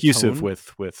so effusive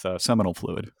with seminal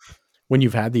fluid. When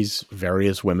you've had these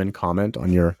various women comment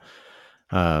on your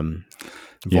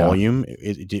volume,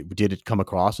 did it come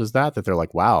across as that they're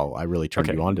like, "Wow, I really turned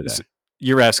you on today"? So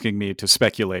you're asking me to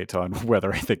speculate on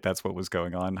whether I think that's what was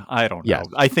going on. I don't know. Yes.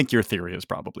 I think your theory is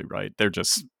probably right. They're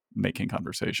just making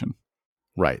conversation.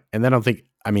 Right. And then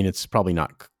it's probably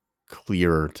not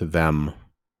clear to them.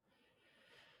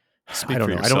 Speak for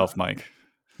yourself, Mike.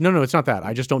 No, it's not that.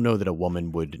 I just don't know that a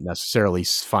woman would necessarily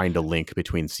find a link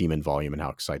between semen volume and how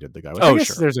excited the guy was. I guess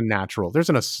sure.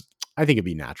 I think it'd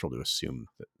be natural to assume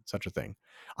that such a thing.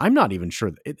 I'm not even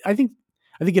sure. I think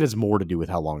it has more to do with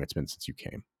how long it's been since you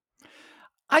came.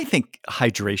 I think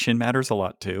hydration matters a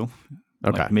lot too.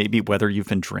 Okay. Like maybe whether you've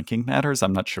been drinking matters.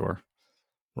 I'm not sure.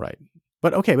 Right.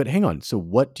 But hang on. So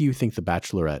what do you think the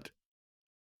Bachelorette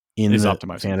in is the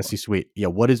optimizing fantasy suite? Yeah.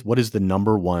 What is the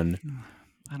number one?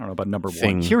 I don't know about number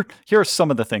one. Here are some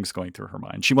of the things going through her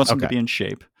mind. She wants him to be in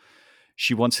shape.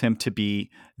 She wants him to be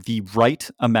the right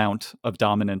amount of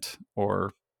dominant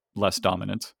or less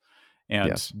dominant.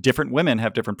 And different women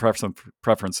have different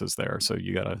preferences there. So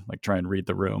you got to like try and read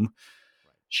the room.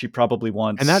 She probably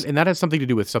wants... And that has something to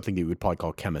do with something that you would probably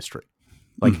call chemistry.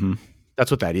 Like,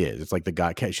 that's what that is. It's like the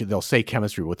guy, they'll say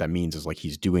chemistry. What that means is like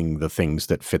he's doing the things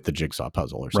that fit the jigsaw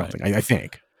puzzle or something. Right. I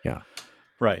think. Yeah.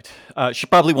 Right. She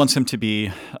probably wants him to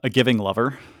be a giving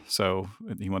lover. So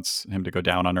he wants him to go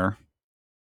down on her.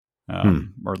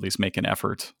 Or at least make an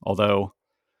effort. Although,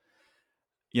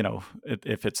 you know,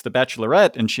 if it's the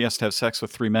Bachelorette and she has to have sex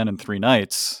with 3 men in 3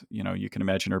 nights, you know, you can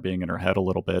imagine her being in her head a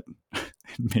little bit.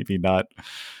 Maybe not.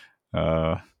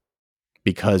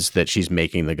 Because that she's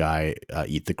making the guy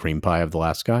eat the cream pie of the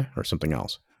last guy or something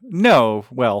else. No,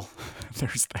 well,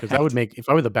 there's that. That would make, if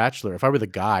I were the Bachelor, if I were the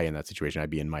guy in that situation,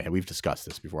 I'd be in my head. We've discussed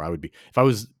this before. I would be, if I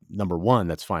was number 1,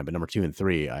 that's fine. But number 2 and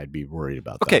 3, I'd be worried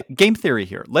about that. Okay, game theory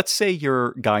here. Let's say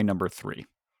you're guy number 3.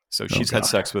 So she's had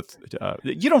sex with,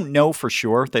 you don't know for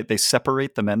sure that they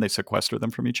separate the men, they sequester them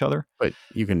from each other. But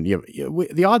you can,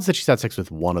 the odds that she's had sex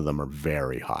with one of them are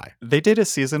very high. They did a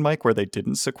season, Mike, where they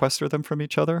didn't sequester them from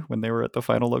each other when they were at the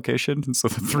final location. And so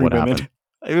the 3 women, happened?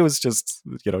 It was just,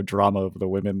 you know, drama of the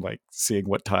women, like seeing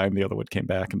what time the other one came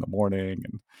back in the morning.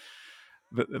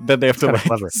 And then they have to like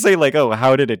say like, oh,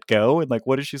 how did it go? And like,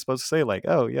 what is she supposed to say? Like,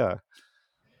 oh yeah,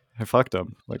 I fucked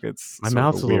him. Like it's my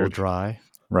mouth's a little dry.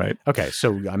 Right. Okay.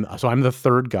 So I'm the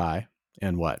third guy,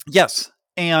 and what? Yes.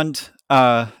 And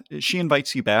she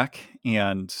invites you back,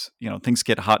 and you know things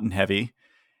get hot and heavy,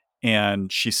 and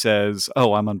she says,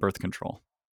 "Oh, I'm on birth control."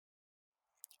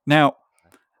 Now,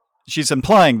 she's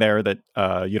implying there that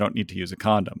you don't need to use a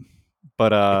condom,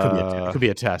 but it could be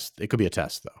a test. It could be a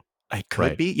test, though. It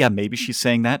could be. Yeah, maybe she's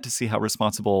saying that to see how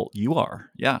responsible you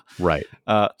are. Yeah. Right.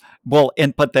 Well,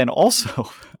 but then also,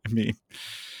 I mean,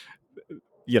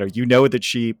 you know that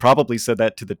she probably said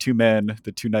that to the 2 men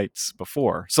the 2 nights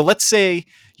before. So let's say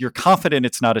you're confident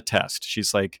it's not a test.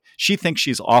 She's like, she thinks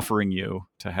she's offering you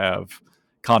to have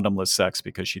condomless sex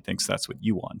because she thinks that's what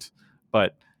you want.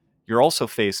 But you're also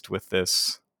faced with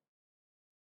this,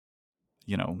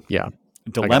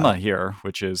 dilemma here,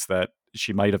 which is that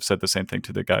she might have said the same thing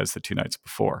to the guys the 2 nights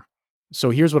before. So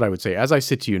here's what I would say. As I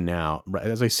sit here now,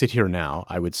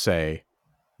 I would say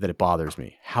that it bothers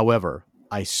me. However,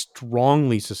 I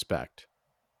strongly suspect,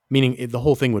 meaning the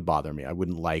whole thing would bother me. I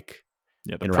wouldn't like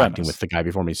interacting with the guy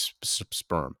before me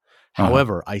sperm.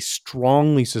 However, I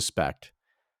strongly suspect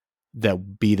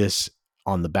that be this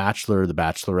on The Bachelor, The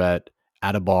Bachelorette,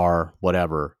 at a bar,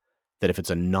 whatever, that if it's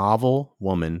a novel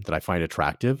woman that I find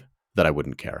attractive, that I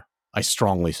wouldn't care. I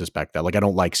strongly suspect that. Like, I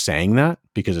don't like saying that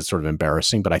because it's sort of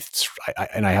embarrassing, but I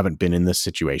haven't been in this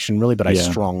situation really, but I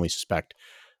strongly suspect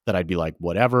that I'd be like,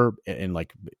 whatever. And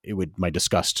like, my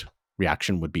disgust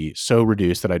reaction would be so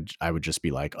reduced that I would just be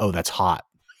like, oh, that's hot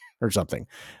or something.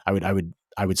 I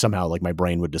would somehow, like, my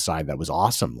brain would decide that was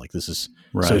awesome. Like, this is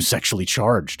so sexually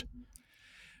charged.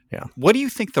 Yeah. What do you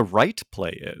think the right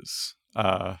play is?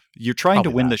 You're trying to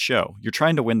win the show. You're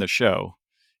trying to win the show.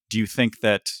 Do you think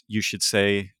that you should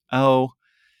say, oh,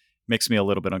 makes me a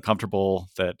little bit uncomfortable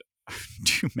that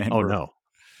 2 men were... no.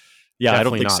 Yeah,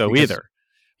 definitely I don't think so either.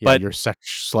 Yeah, but you're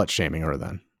slut shaming her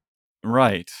then.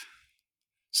 Right.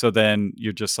 So then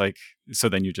you just say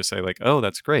like, oh,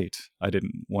 that's great. I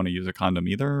didn't want to use a condom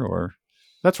either, or...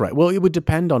 That's right. Well, it would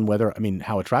depend on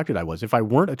how attracted I was. If I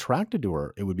weren't attracted to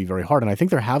her, it would be very hard. And I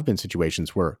think there have been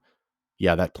situations where,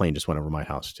 that plane just went over my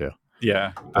house too.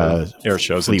 Yeah. Air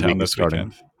shows in town this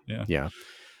weekend. Yeah.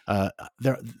 Yeah.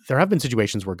 There have been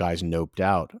situations where guys noped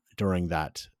out during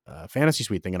that fantasy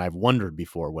suite thing. And I've wondered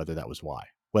before whether that was why.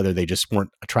 Whether they just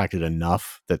weren't attracted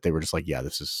enough that they were just like,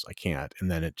 I can't. And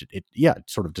then it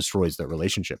sort of destroys their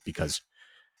relationship because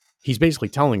he's basically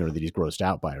telling her that he's grossed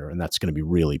out by her. And that's going to be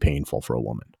really painful for a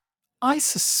woman. I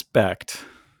suspect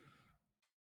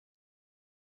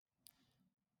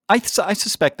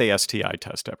they STI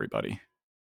test everybody.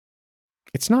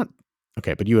 It's not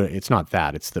okay, but it's not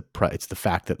that. It's the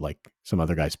fact that like some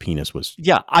other guy's penis was.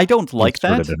 Yeah. I don't like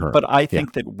that, but I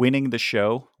think that winning the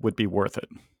show would be worth it.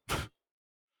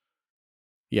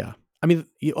 Yeah. I mean,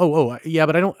 yeah,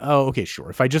 but I don't. Oh, okay,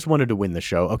 sure. If I just wanted to win the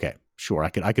show, okay, sure, I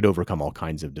could overcome all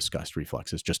kinds of disgust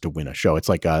reflexes just to win a show. It's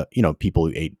like people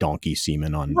who ate donkey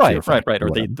semen on Fear Factor, right.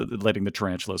 Or they letting the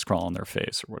tarantulas crawl on their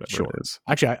face or whatever it is.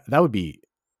 Actually, that would be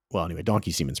anyway.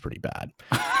 Donkey semen's pretty bad.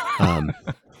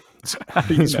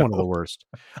 It's one of the worst.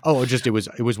 Oh,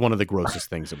 it was one of the grossest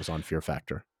things that was on Fear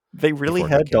Factor. They really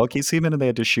had donkey semen and they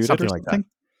had to shoot something it or like something?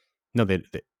 That. No, they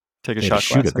take a shot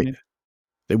glass.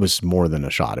 It was more than a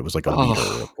shot. It was like a liter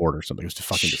or a quart or something. It was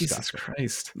fucking disgusting. Jesus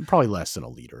Christ. Probably less than a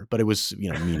liter, but it was,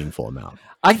 a meaningful amount.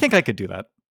 I think I could do that.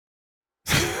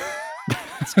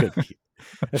 That's good.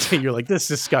 That's you're like, this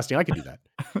is disgusting. I could do that.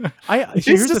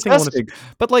 Here's the thing.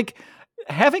 But like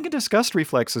having a disgust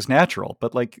reflex is natural,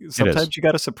 but like sometimes you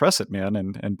got to suppress it, man,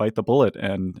 and bite the bullet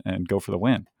and go for the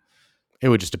win. It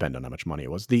would just depend on how much money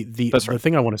it was. The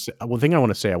thing I want to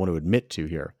say, I want to admit to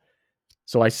here.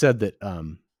 So I said that,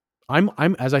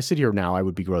 I'm as I sit here now, I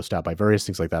would be grossed out by various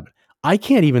things like that. But I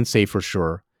can't even say for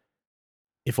sure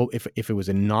if it was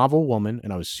a novel woman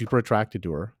and I was super attracted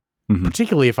to her,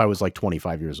 particularly if I was like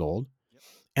 25 years old,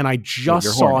 and I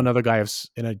just saw another guy have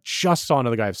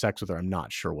sex with her, I'm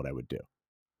not sure what I would do.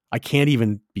 I can't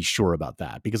even be sure about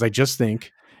that because I just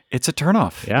think it's a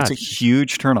turnoff. Yeah, it's a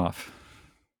huge turnoff.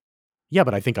 Yeah,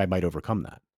 but I think I might overcome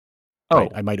that. Oh,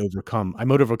 right? I might overcome.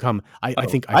 I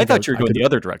think I thought you were going the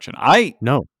other direction.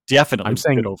 No. Definitely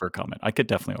could overcome it. I could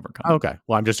definitely overcome it. Okay.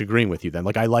 Well, I'm just agreeing with you then.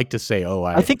 Like I like to say,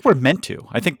 I think we're meant to.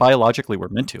 I think biologically we're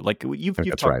meant to. Like you've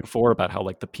talked before about how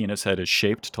like the penis head is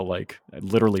shaped to like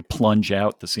literally plunge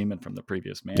out the semen from the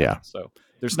previous man. Yeah. So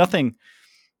there's nothing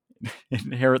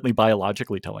inherently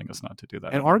biologically telling us not to do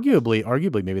that. And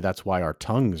arguably maybe that's why our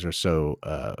tongues are so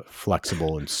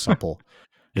flexible and supple.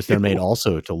 Is they're made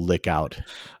also to lick out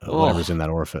whatever's in that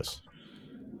orifice.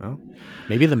 Well,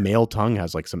 maybe the male tongue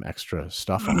has like some extra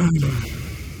stuff on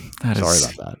it. Sorry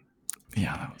about that.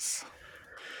 Yeah, that was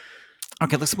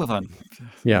okay. Let's move on.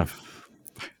 Yeah.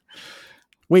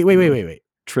 Wait.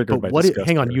 Triggered by disgust.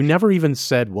 Hang on, you never even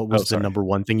said what was the number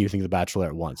one thing you think the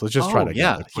Bachelorette wants. Let's just try to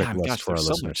get a quick list for our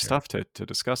listeners. So much stuff to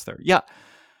discuss there.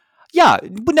 Yeah,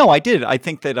 but no, I did. I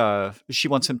think that she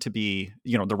wants him to be,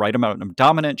 the right amount of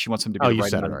dominant. She wants him to be the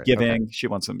right amount of giving. Okay. She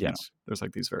wants him, there's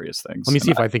like these various things. Let me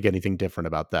see if I think anything different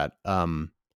about that. I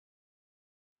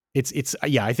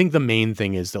think the main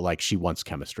thing is that like she wants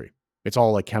chemistry. It's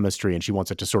all like chemistry and she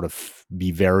wants it to sort of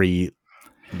be very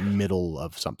middle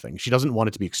of something. She doesn't want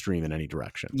it to be extreme in any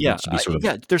direction. Yeah.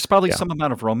 There's probably some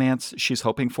amount of romance she's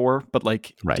hoping for, but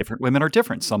like different women are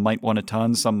different. Some might want a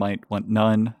ton, some might want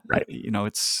none. Right.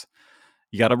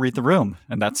 You got to read the room,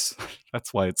 and that's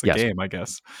why it's a game, I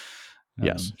guess.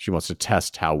 Yes, she wants to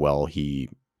test how well he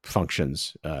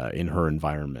functions in her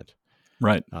environment,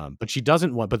 right? But she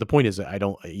doesn't want. But the point is, that I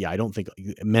don't think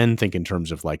men think in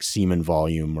terms of like semen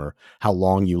volume or how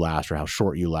long you last, or how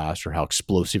short you last, or how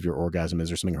explosive your orgasm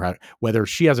is, or something. Whether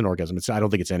she has an orgasm, I don't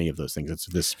think it's any of those things. It's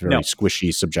this very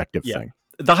squishy, subjective thing.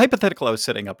 The hypothetical I was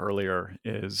setting up earlier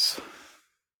is.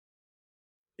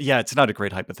 Yeah, it's not a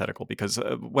great hypothetical because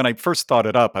when I first thought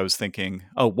it up, I was thinking,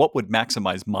 what would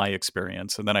maximize my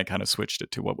experience? And then I kind of switched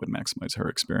it to what would maximize her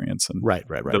experience. And right.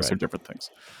 Those are different things.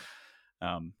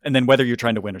 And then whether you're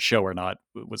trying to win a show or not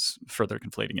was further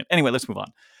conflating it. Anyway, let's move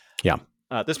on. Yeah.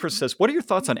 This person says, what are your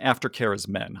thoughts on aftercare as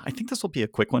men? I think this will be a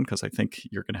quick one because I think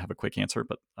you're going to have a quick answer,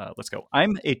 but let's go.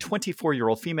 I'm a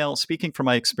 24-year-old female speaking from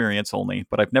my experience only,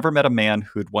 but I've never met a man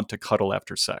who'd want to cuddle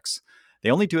after sex. They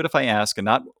only do it if I ask and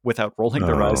not without rolling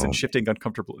their eyes and shifting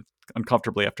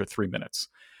uncomfortably after 3 minutes.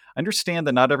 I understand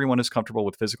that not everyone is comfortable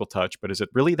with physical touch, but is it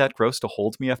really that gross to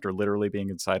hold me after literally being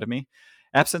inside of me?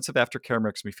 Absence of aftercare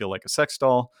makes me feel like a sex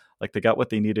doll, like they got what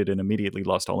they needed and immediately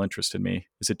lost all interest in me.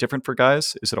 Is it different for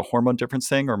guys? Is it a hormone difference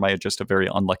thing, or am I just a very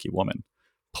unlucky woman?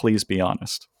 Please be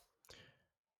honest.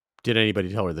 Did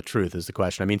anybody tell her the truth is the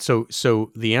question. I mean, so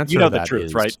the answer to that the truth,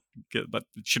 is, right? But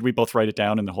should we both write it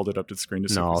down and hold it up to the screen to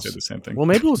see if we say the same thing? Well,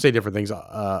 maybe we'll say different things.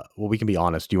 Well, we can be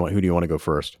honest. Who do you want to go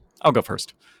first? I'll go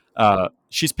first.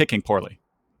 She's picking poorly.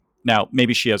 Now,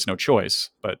 maybe she has no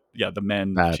choice, but yeah, the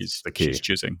men she's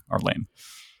choosing are lame.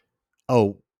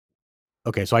 Oh,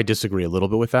 okay. So I disagree a little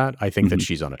bit with that. I think that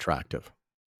she's unattractive.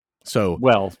 So,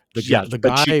 the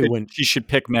guy she should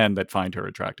pick men that find her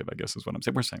attractive, I guess is what I'm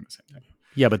saying. We're saying the same thing.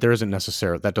 Yeah, but that doesn't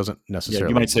necessarily.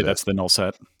 You might say that's the null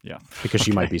set. Yeah, because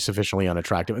she might be sufficiently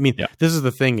unattractive. I mean, this is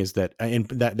the thing: is that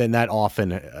that often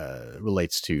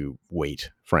relates to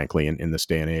weight, frankly, in this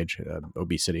day and age,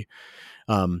 obesity.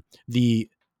 The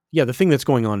thing that's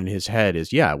going on in his head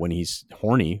is when he's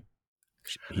horny,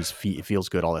 he feels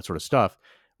good, all that sort of stuff.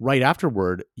 Right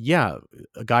afterward, a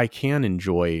guy can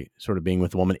enjoy sort of being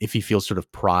with a woman if he feels sort of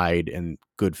pride and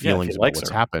good feelings about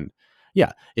what's happened.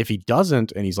 Yeah. If he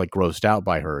doesn't and he's like grossed out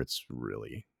by her, it's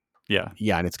really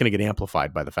yeah, and it's going to get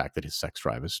amplified by the fact that his sex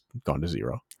drive has gone to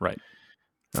zero. Right.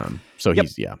 So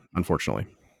he's unfortunately.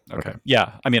 Okay.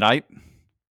 Yeah. I mean, I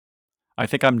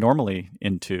think I'm normally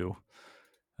into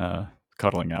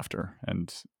cuddling after,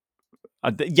 and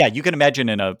you can imagine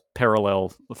in a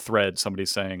parallel thread somebody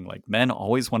saying like, men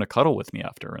always want to cuddle with me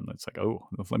after, and it's like, oh,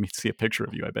 let me see a picture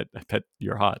of you. I bet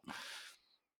you're hot.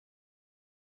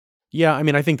 Yeah, I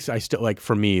mean, I think I still like,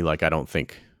 for me, like, I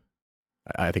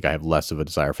think I have less of a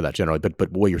desire for that generally,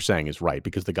 but what you're saying is right,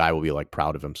 because the guy will be like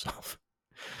proud of himself.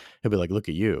 He'll be like, look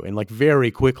at you. And like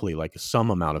very quickly, like some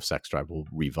amount of sex drive will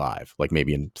revive, like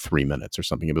maybe in 3 minutes or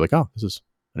something. He'll be like, oh, this is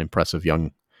an impressive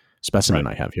young specimen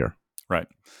I have here. Right.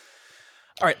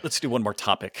 All right, let's do one more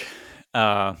topic.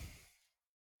 It's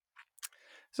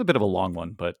a bit of a long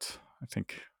one, but I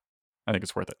think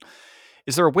it's worth it.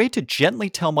 Is there a way to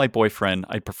gently tell my boyfriend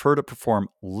I'd prefer to perform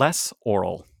less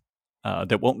oral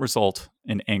that won't result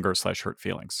in anger/hurt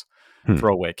feelings?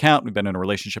 Throwaway account. We've been in a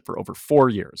relationship for over 4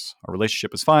 years. Our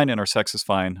relationship is fine and our sex is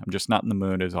fine. I'm just not in the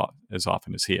mood as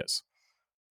often as he is.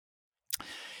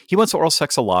 He wants oral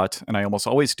sex a lot, and I almost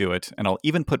always do it, and I'll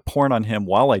even put porn on him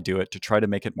while I do it to try to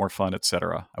make it more fun,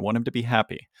 etc. I want him to be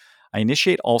happy. I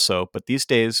initiate also, but these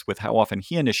days, with how often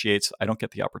he initiates, I don't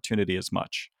get the opportunity as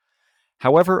much.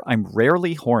 However, I'm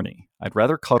rarely horny. I'd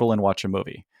rather cuddle and watch a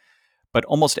movie. But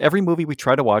almost every movie we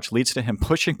try to watch leads to him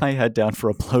pushing my head down for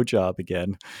a blowjob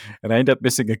again, and I end up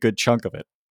missing a good chunk of it.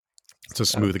 It's a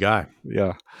smooth guy.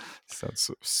 Yeah.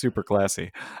 Sounds super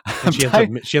classy.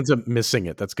 She ends up missing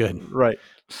it. That's good. Right.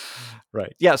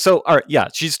 Yeah. So, all right. Yeah.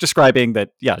 She's describing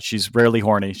that. Yeah. She's rarely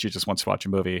horny. She just wants to watch a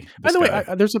movie. By the way,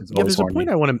 there's a point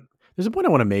I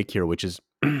want to make here, which is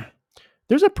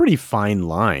there's a pretty fine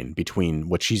line between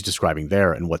what she's describing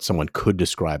there and what someone could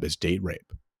describe as date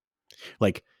rape.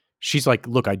 Like, she's like,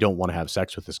 look, I don't want to have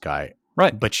sex with this guy.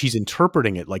 Right. But she's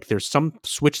interpreting it like there's some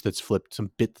switch that's flipped,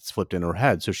 some bit that's flipped in her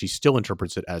head. So she still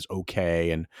interprets it as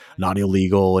okay and not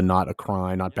illegal and not a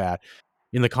crime, not bad.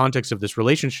 In the context of this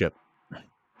relationship,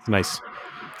 it's nice.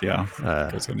 Yeah.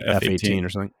 It's an F-18 or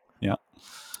something. Yeah.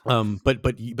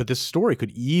 But this story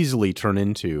could easily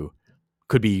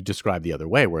could be described the other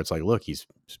way, where it's like, look, he's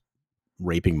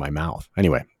raping my mouth.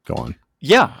 Anyway, go on.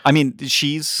 Yeah. I mean,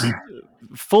 she's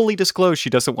fully disclosed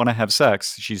she doesn't want to have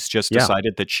sex. She's just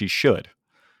decided that she should.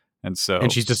 And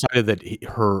she's decided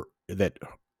that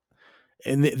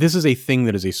and this is a thing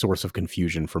that is a source of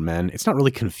confusion for men. It's not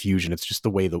really confusion. It's just the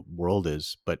way the world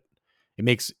is, but it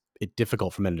makes it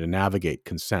difficult for men to navigate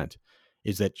consent,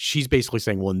 is that she's basically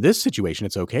saying, well, in this situation,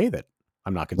 it's okay that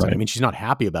I'm not consenting. Right. I mean, she's not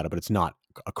happy about it, but it's not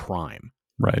a crime.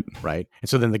 Right. And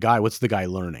so then what's the guy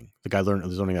learning? The guy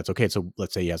learning that's okay. So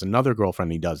let's say he has another girlfriend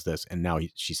and he does this, and now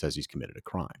she says he's committed a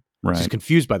crime. Right. She's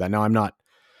confused by that. Now, I'm not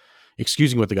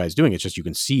excusing what the guy's doing. It's just, you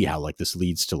can see how like this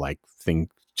leads to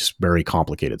just very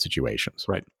complicated situations.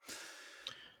 Right.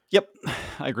 Yep.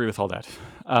 I agree with all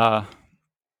that.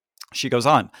 She goes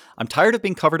on, I'm tired of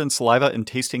being covered in saliva and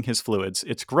tasting his fluids.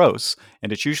 It's gross,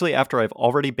 and it's usually after I've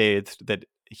already bathed that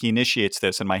he initiates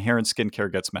this and my hair and skincare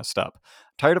gets messed up.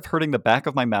 I'm tired of hurting the back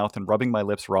of my mouth and rubbing my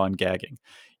lips raw and gagging.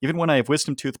 Even when I have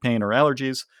wisdom tooth pain or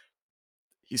allergies,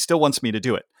 he still wants me to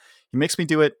do it. He makes me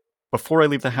do it before I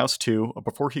leave the house too, or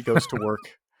before he goes to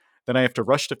work. Then I have to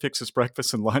rush to fix his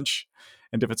breakfast and lunch.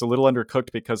 And if it's a little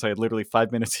undercooked because I had literally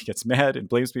 5 minutes, he gets mad and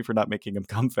blames me for not making him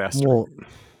come faster. Well,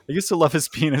 I used to love his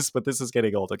penis, but this is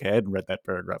getting old. Okay, I hadn't read that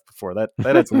paragraph before. That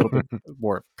adds a little bit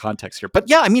more context here. But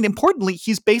yeah, I mean, importantly,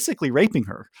 he's basically raping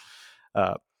her.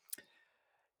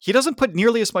 He doesn't put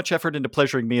nearly as much effort into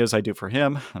pleasuring me as I do for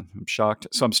him. I'm shocked.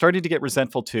 So I'm starting to get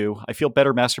resentful too. I feel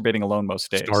better masturbating alone most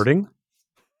days. Starting?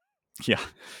 Yeah.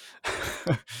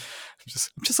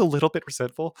 I'm just a little bit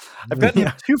resentful. I've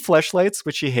gotten 2 fleshlights,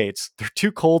 which he hates. They're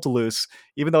too cold to loose,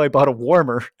 even though I bought a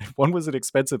warmer. One was an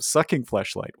expensive sucking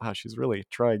fleshlight. Wow, she's really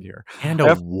trying here. And a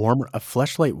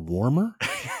fleshlight warmer?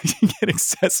 You get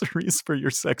accessories for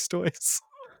your sex toys.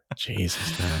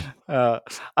 Jesus, man.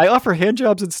 I offer hand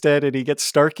jobs instead, and he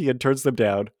gets snarky and turns them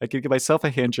down. I can give myself a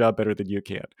hand job better than you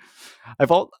can.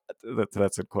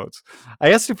 That's in quotes.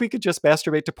 I asked if we could just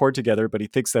masturbate to porn together, but he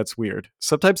thinks that's weird.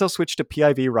 Sometimes I'll switch to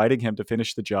PIV riding him to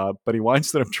finish the job, but he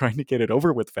whines that I'm trying to get it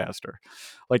over with faster.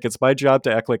 Like it's my job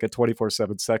to act like a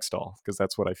 24/7 sex doll, because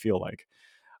that's what I feel like.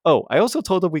 Oh, I also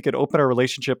told him we could open our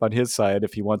relationship on his side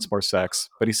if he wants more sex,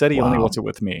 but he said he only wants it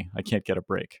with me. I can't get a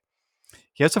break.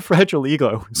 He has a fragile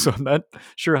ego, so I'm not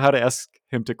sure how to ask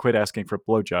him to quit asking for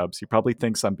blowjobs. He probably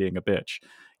thinks I'm being a bitch.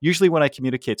 Usually when I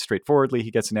communicate straightforwardly,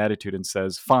 he gets an attitude and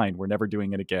says, fine, we're never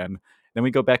doing it again. Then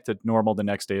we go back to normal the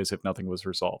next day as if nothing was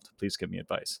resolved. Please give me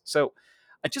advice. So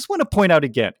I just want to point out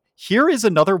again, Here is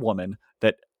another woman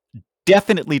that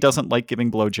definitely doesn't like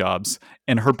giving blowjobs,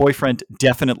 and her boyfriend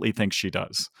definitely thinks she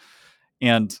does.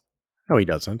 And no, he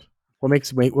doesn't.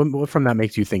 What from that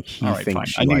makes you think he thinks fine.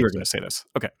 she I knew you were likes going it? to say this.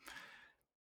 Okay.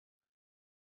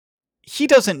 He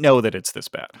doesn't know that it's this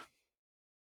bad.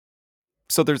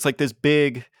 So there's like this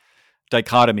big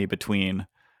dichotomy between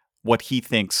what he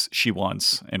thinks she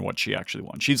wants and what she actually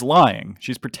wants. She's lying.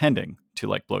 She's pretending to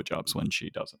like blowjobs when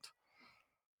she doesn't.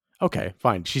 Okay,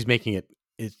 fine. She's making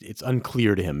it's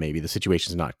unclear to him. Maybe the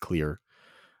situation's not clear.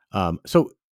 Okay.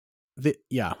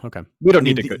 We don't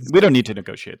need to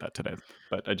negotiate that today.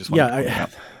 But I just wanted to point it out.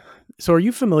 So, are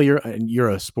you familiar? And you're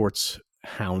a sports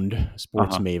hound,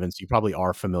 sports maven. So you probably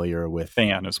are familiar with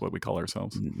fan is what we call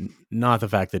ourselves. Not the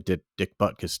fact that Dick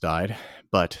Butkus died,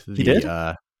 but he did.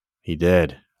 He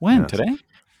did. When today?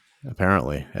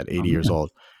 Apparently at 80 years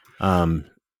old.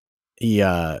 He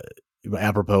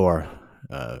apropos our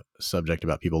subject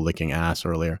about people licking ass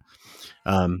earlier.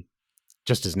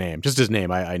 Just his name.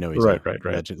 I know he's right.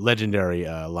 Legendary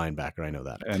linebacker. I know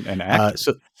that. And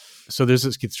actor. So there's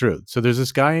this. It's true. So there's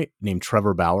this guy named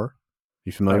Trevor Bauer.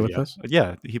 You familiar with this?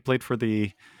 Yeah, he played for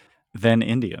the then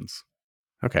Indians.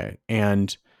 Okay,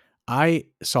 and I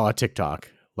saw a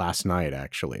TikTok last night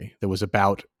actually that was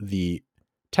about the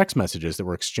text messages that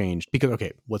were exchanged. Because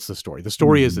what's the story? The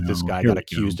story is that this guy got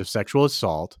accused of sexual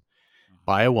assault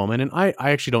by a woman, and I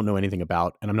actually don't know anything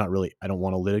about, and I don't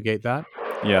want to litigate that.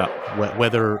 Yeah,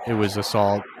 whether it was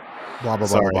assault, blah blah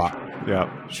blah blah blah.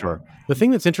 Yeah, sure. The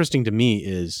thing that's interesting to me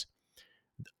is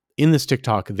in this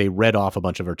TikTok they read off a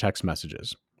bunch of her text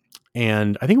messages,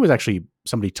 and I think it was actually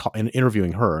somebody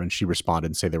interviewing her, and she responded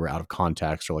and say they were out of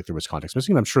context or like there was context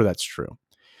missing. And I'm sure that's true,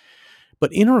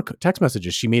 but in her text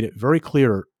messages she made it very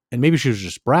clear, and maybe she was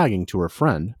just bragging to her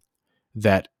friend,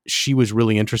 that she was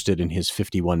really interested in his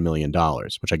 $51 million,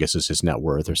 which I guess is his net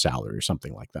worth or salary or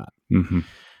something like that. Mm-hmm.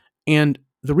 And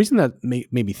the reason that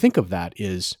made me think of that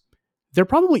is there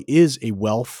probably is a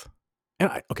wealth,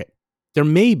 there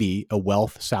may be a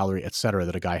wealth, salary, et cetera,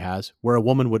 that a guy has where a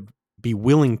woman would be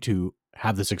willing to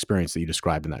have this experience that you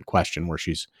described in that question, where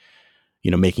she's,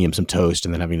 making him some toast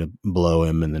and then having to blow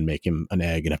him and then make him an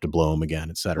egg and have to blow him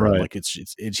again, et cetera. Right. Like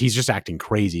he's just acting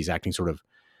crazy. He's acting sort of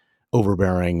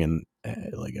overbearing and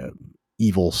like a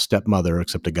evil stepmother,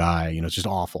 except a guy, it's just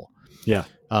awful. Yeah.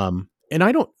 And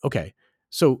I don't,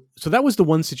 so that was the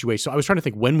one situation. So I was trying to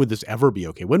think, when would this ever be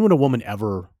okay? When would a woman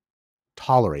ever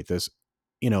tolerate this?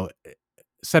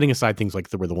 Setting aside things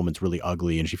like where the woman's really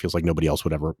ugly and she feels like nobody else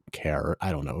would ever care.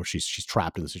 I don't know. She's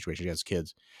trapped in the situation. She has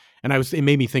kids. And it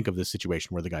made me think of this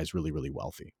situation where the guy's really, really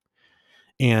wealthy.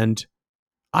 And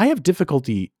I have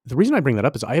difficulty. The reason I bring that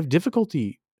up is I have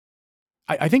difficulty.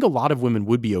 I think a lot of women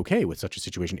would be okay with such a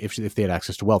situation if they had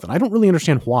access to wealth. And I don't really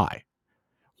understand why.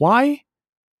 Why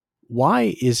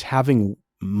is having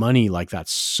money like that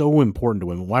so important to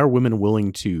women? Why are women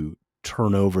willing to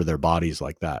turn over their bodies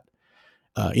like that?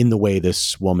 In the way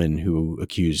this woman who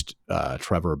accused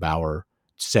Trevor Bauer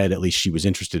said, at least she was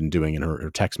interested in doing in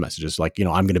her text messages, like, I'm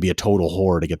going to be a total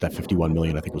whore to get that 51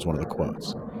 million, I think was one of the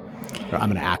quotes. Or, I'm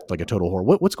going to act like a total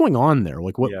whore. What's going on there?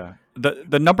 Like what? Yeah.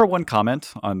 The number one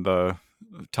comment on the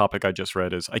topic I just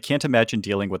read is, I can't imagine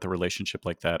dealing with a relationship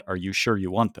like that. Are you sure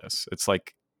you want this? It's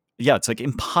like, it's like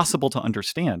impossible to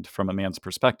understand from a man's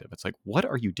perspective. It's like, what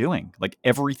are you doing? Like,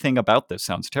 everything about this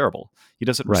sounds terrible. He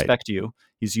doesn't respect you.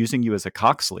 He's using you as a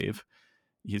cock sleeve.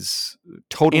 He's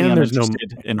totally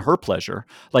uninterested in her pleasure.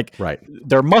 Like,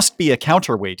 there must be a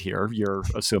counterweight here. You're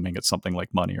assuming it's something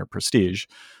like money or prestige.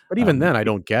 But even then, I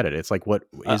don't get it. It's like, what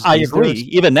is? I agree.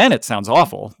 Even then, it sounds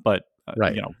awful. But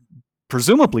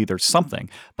presumably there's something.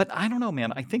 But I don't know,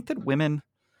 man. I think that men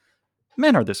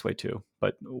are this way too,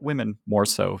 but women more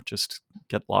so just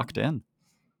get locked in.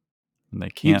 And they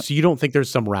can't. So you don't think there's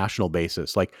some rational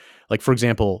basis? Like for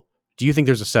example, do you think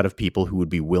there's a set of people who would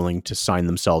be willing to sign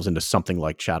themselves into something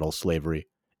like chattel slavery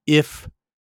if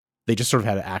they just sort of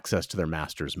had access to their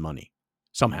master's money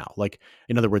somehow? Like,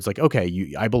 in other words, like,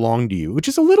 okay, I belong to you, which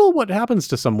is a little what happens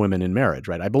to some women in marriage,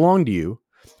 right? I belong to you,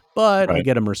 but I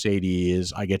get a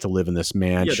Mercedes, I get to live in this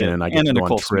mansion, I get to go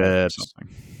on trips.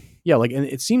 Yeah, like, and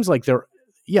it seems like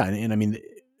and I mean,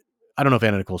 I don't know if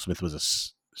Anna Nicole Smith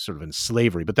was sort of in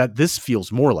slavery, but this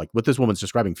feels more like what this woman's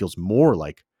describing feels more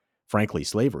like, frankly,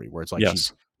 slavery, where it's like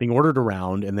she's being ordered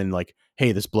around and then like,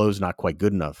 hey, this blow's not quite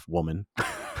good enough, woman.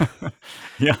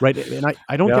 Yeah. Right. And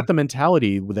I don't get the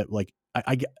mentality that, like,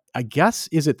 I guess,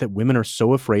 is it that women are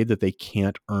so afraid that they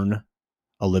can't earn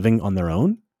a living on their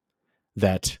own,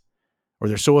 or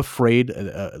they're so afraid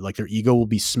like their ego will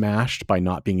be smashed by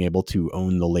not being able to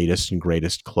own the latest and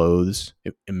greatest clothes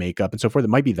and makeup and so forth. It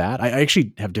might be that. I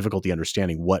actually have difficulty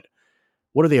understanding what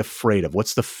what are they afraid of?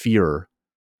 What's the fear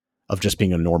of just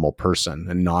being a normal person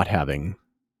and not having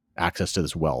access to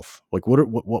this wealth? Like,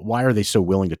 why are they so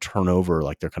willing to turn over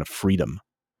like their kind of freedom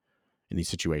in these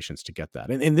situations to get that?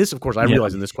 And this, of course, I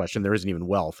realize in this question there isn't even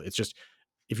wealth. It's just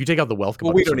if you take out the wealth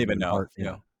component, we don't even know. Hard,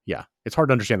 yeah, it's hard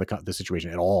to understand the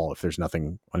situation at all if there's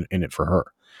nothing in it for her.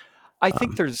 I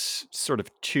think there's sort of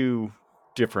two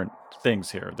different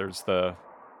things here. There's the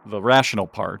rational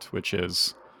part, which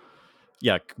is,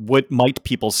 might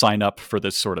people sign up for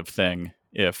this sort of thing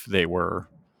if they were,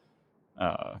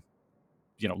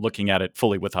 looking at it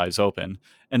fully with eyes open?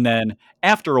 And then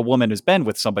after a woman has been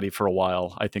with somebody for a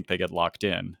while, I think they get locked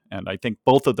in. And I think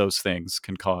both of those things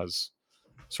can cause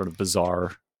sort of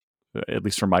bizarre, at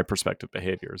least from my perspective,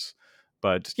 behaviors.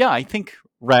 But yeah, I think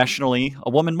rationally, a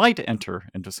woman might enter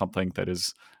into something that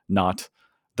is not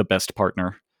the best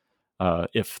partner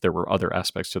if there were other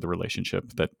aspects to the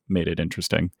relationship that made it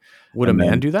interesting. Would a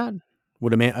man do that?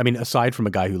 Would a man, I mean, aside from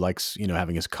a guy who likes,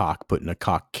 having his cock put in a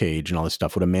cock cage and all this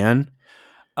stuff, would a man?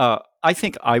 I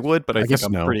think I would, but I think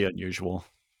I'm pretty unusual.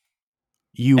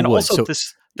 You and would. Also, so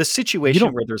the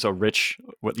situation where there's a rich,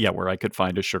 where I could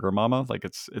find a sugar mama, like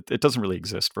it doesn't really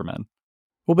exist for men.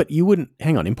 Well, but you wouldn't,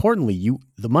 hang on. Importantly,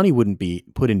 the money wouldn't be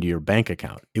put into your bank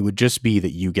account. It would just be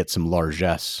that you get some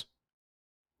largesse,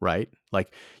 right?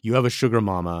 Like you have a sugar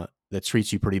mama that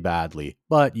treats you pretty badly,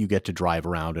 but you get to drive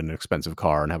around in an expensive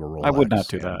car and have a Rolex. I would not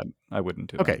do that. I wouldn't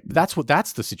do that. Okay,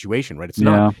 that's the situation, right? It's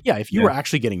not. Yeah, if you were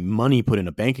actually getting money put in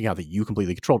a bank account that you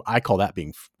completely controlled, I call that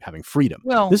having freedom.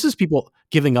 Well, this is people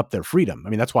giving up their freedom. I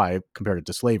mean, that's why I compared it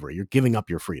to slavery. You're giving up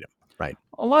your freedom, right?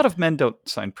 A lot of men don't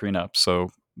sign prenups, so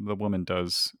the woman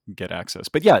does get access.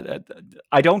 But yeah,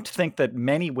 I don't think that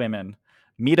many women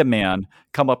meet a man,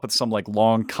 come up with some like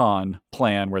long con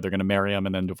plan where they're going to marry him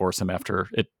and then divorce him after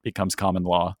it becomes common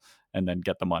law and then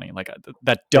get the money. Like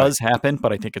that does happen,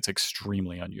 but I think it's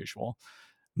extremely unusual.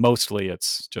 Mostly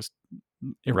it's just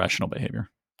irrational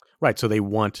behavior. Right. So they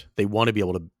want to be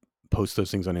able to post those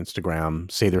things on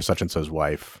Instagram, say they're such and so's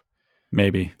wife.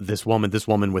 Maybe this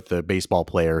woman with the baseball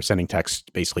player sending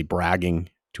text basically bragging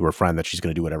to her friend that she's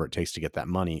going to do whatever it takes to get that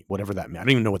money, whatever that means. I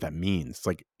don't even know what that means. It's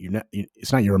like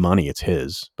it's not your money, it's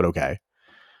his. But okay,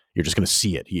 you're just going to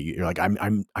see it. You're like,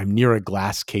 I'm near a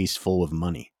glass case full of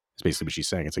money. It's basically what she's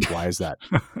saying. It's like, why is that?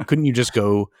 Couldn't you just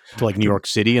go to like New York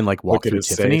City and like walk through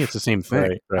Tiffany? It's the same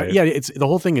thing. Right. Yeah, it's the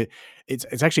whole thing. It's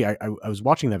actually I was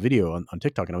watching that video on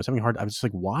TikTok and I was having I was just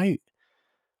like, why?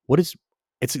 It's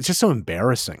just so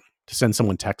embarrassing to send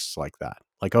someone texts like that.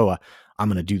 Like, oh, I'm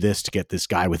going to do this to get this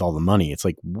guy with all the money. It's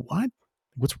like, what?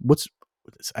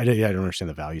 I don't understand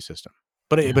the value system.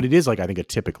 But it is like, I think, a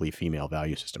typically female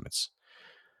value system. It's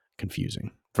confusing,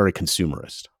 very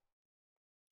consumerist.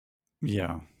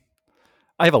 Yeah.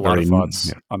 I have a lot of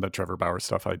thoughts on the Trevor Bauer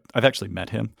stuff. I've actually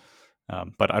met him,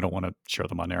 but I don't want to share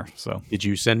them on air. So, did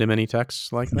you send him any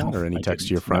texts like that, or any texts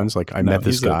to your friends? Like, I met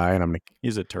this guy, and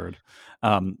he's a turd.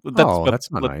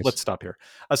 That's not nice. Let's stop here.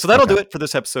 So that'll do it for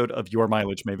this episode of Your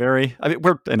Mileage May Vary. I mean,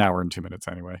 we're an hour and 2 minutes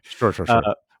anyway. Sure.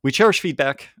 We cherish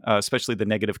feedback, especially the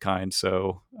negative kind.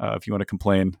 So if you want to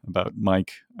complain about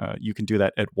Mike, you can do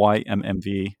that at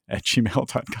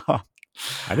ymmv@gmail.com.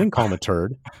 I didn't call him a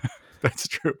turd. That's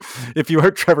true. If you are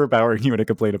Trevor Bauer and you want to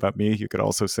complain about me, you could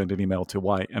also send an email to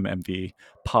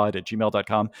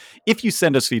ymmvpod@gmail.com. If you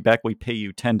send us feedback, we pay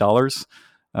you $10.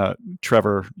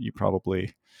 Trevor, you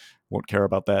probably won't care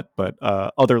about that, but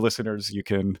other listeners, you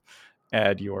can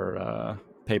add your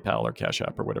PayPal or Cash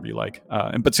App or whatever you like.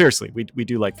 But seriously, we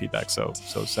do like feedback, so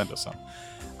send us some.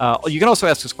 You can also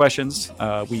ask us questions.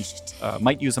 We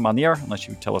might use them on the air unless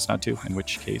you tell us not to, in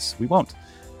which case we won't.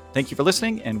 Thank you for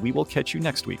listening, and we will catch you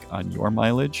next week on Your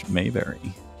Mileage May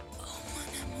Vary.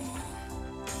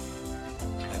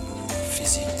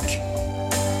 Physique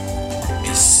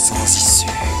et sans issue.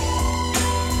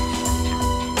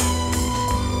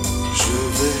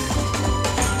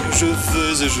 Je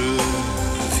veux et je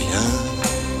viens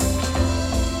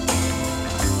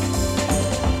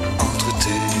entre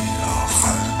tes reins.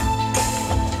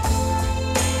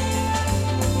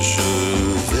 Je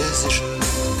vais et je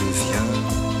viens.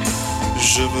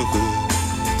 Je me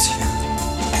retiens.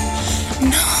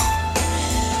 Non.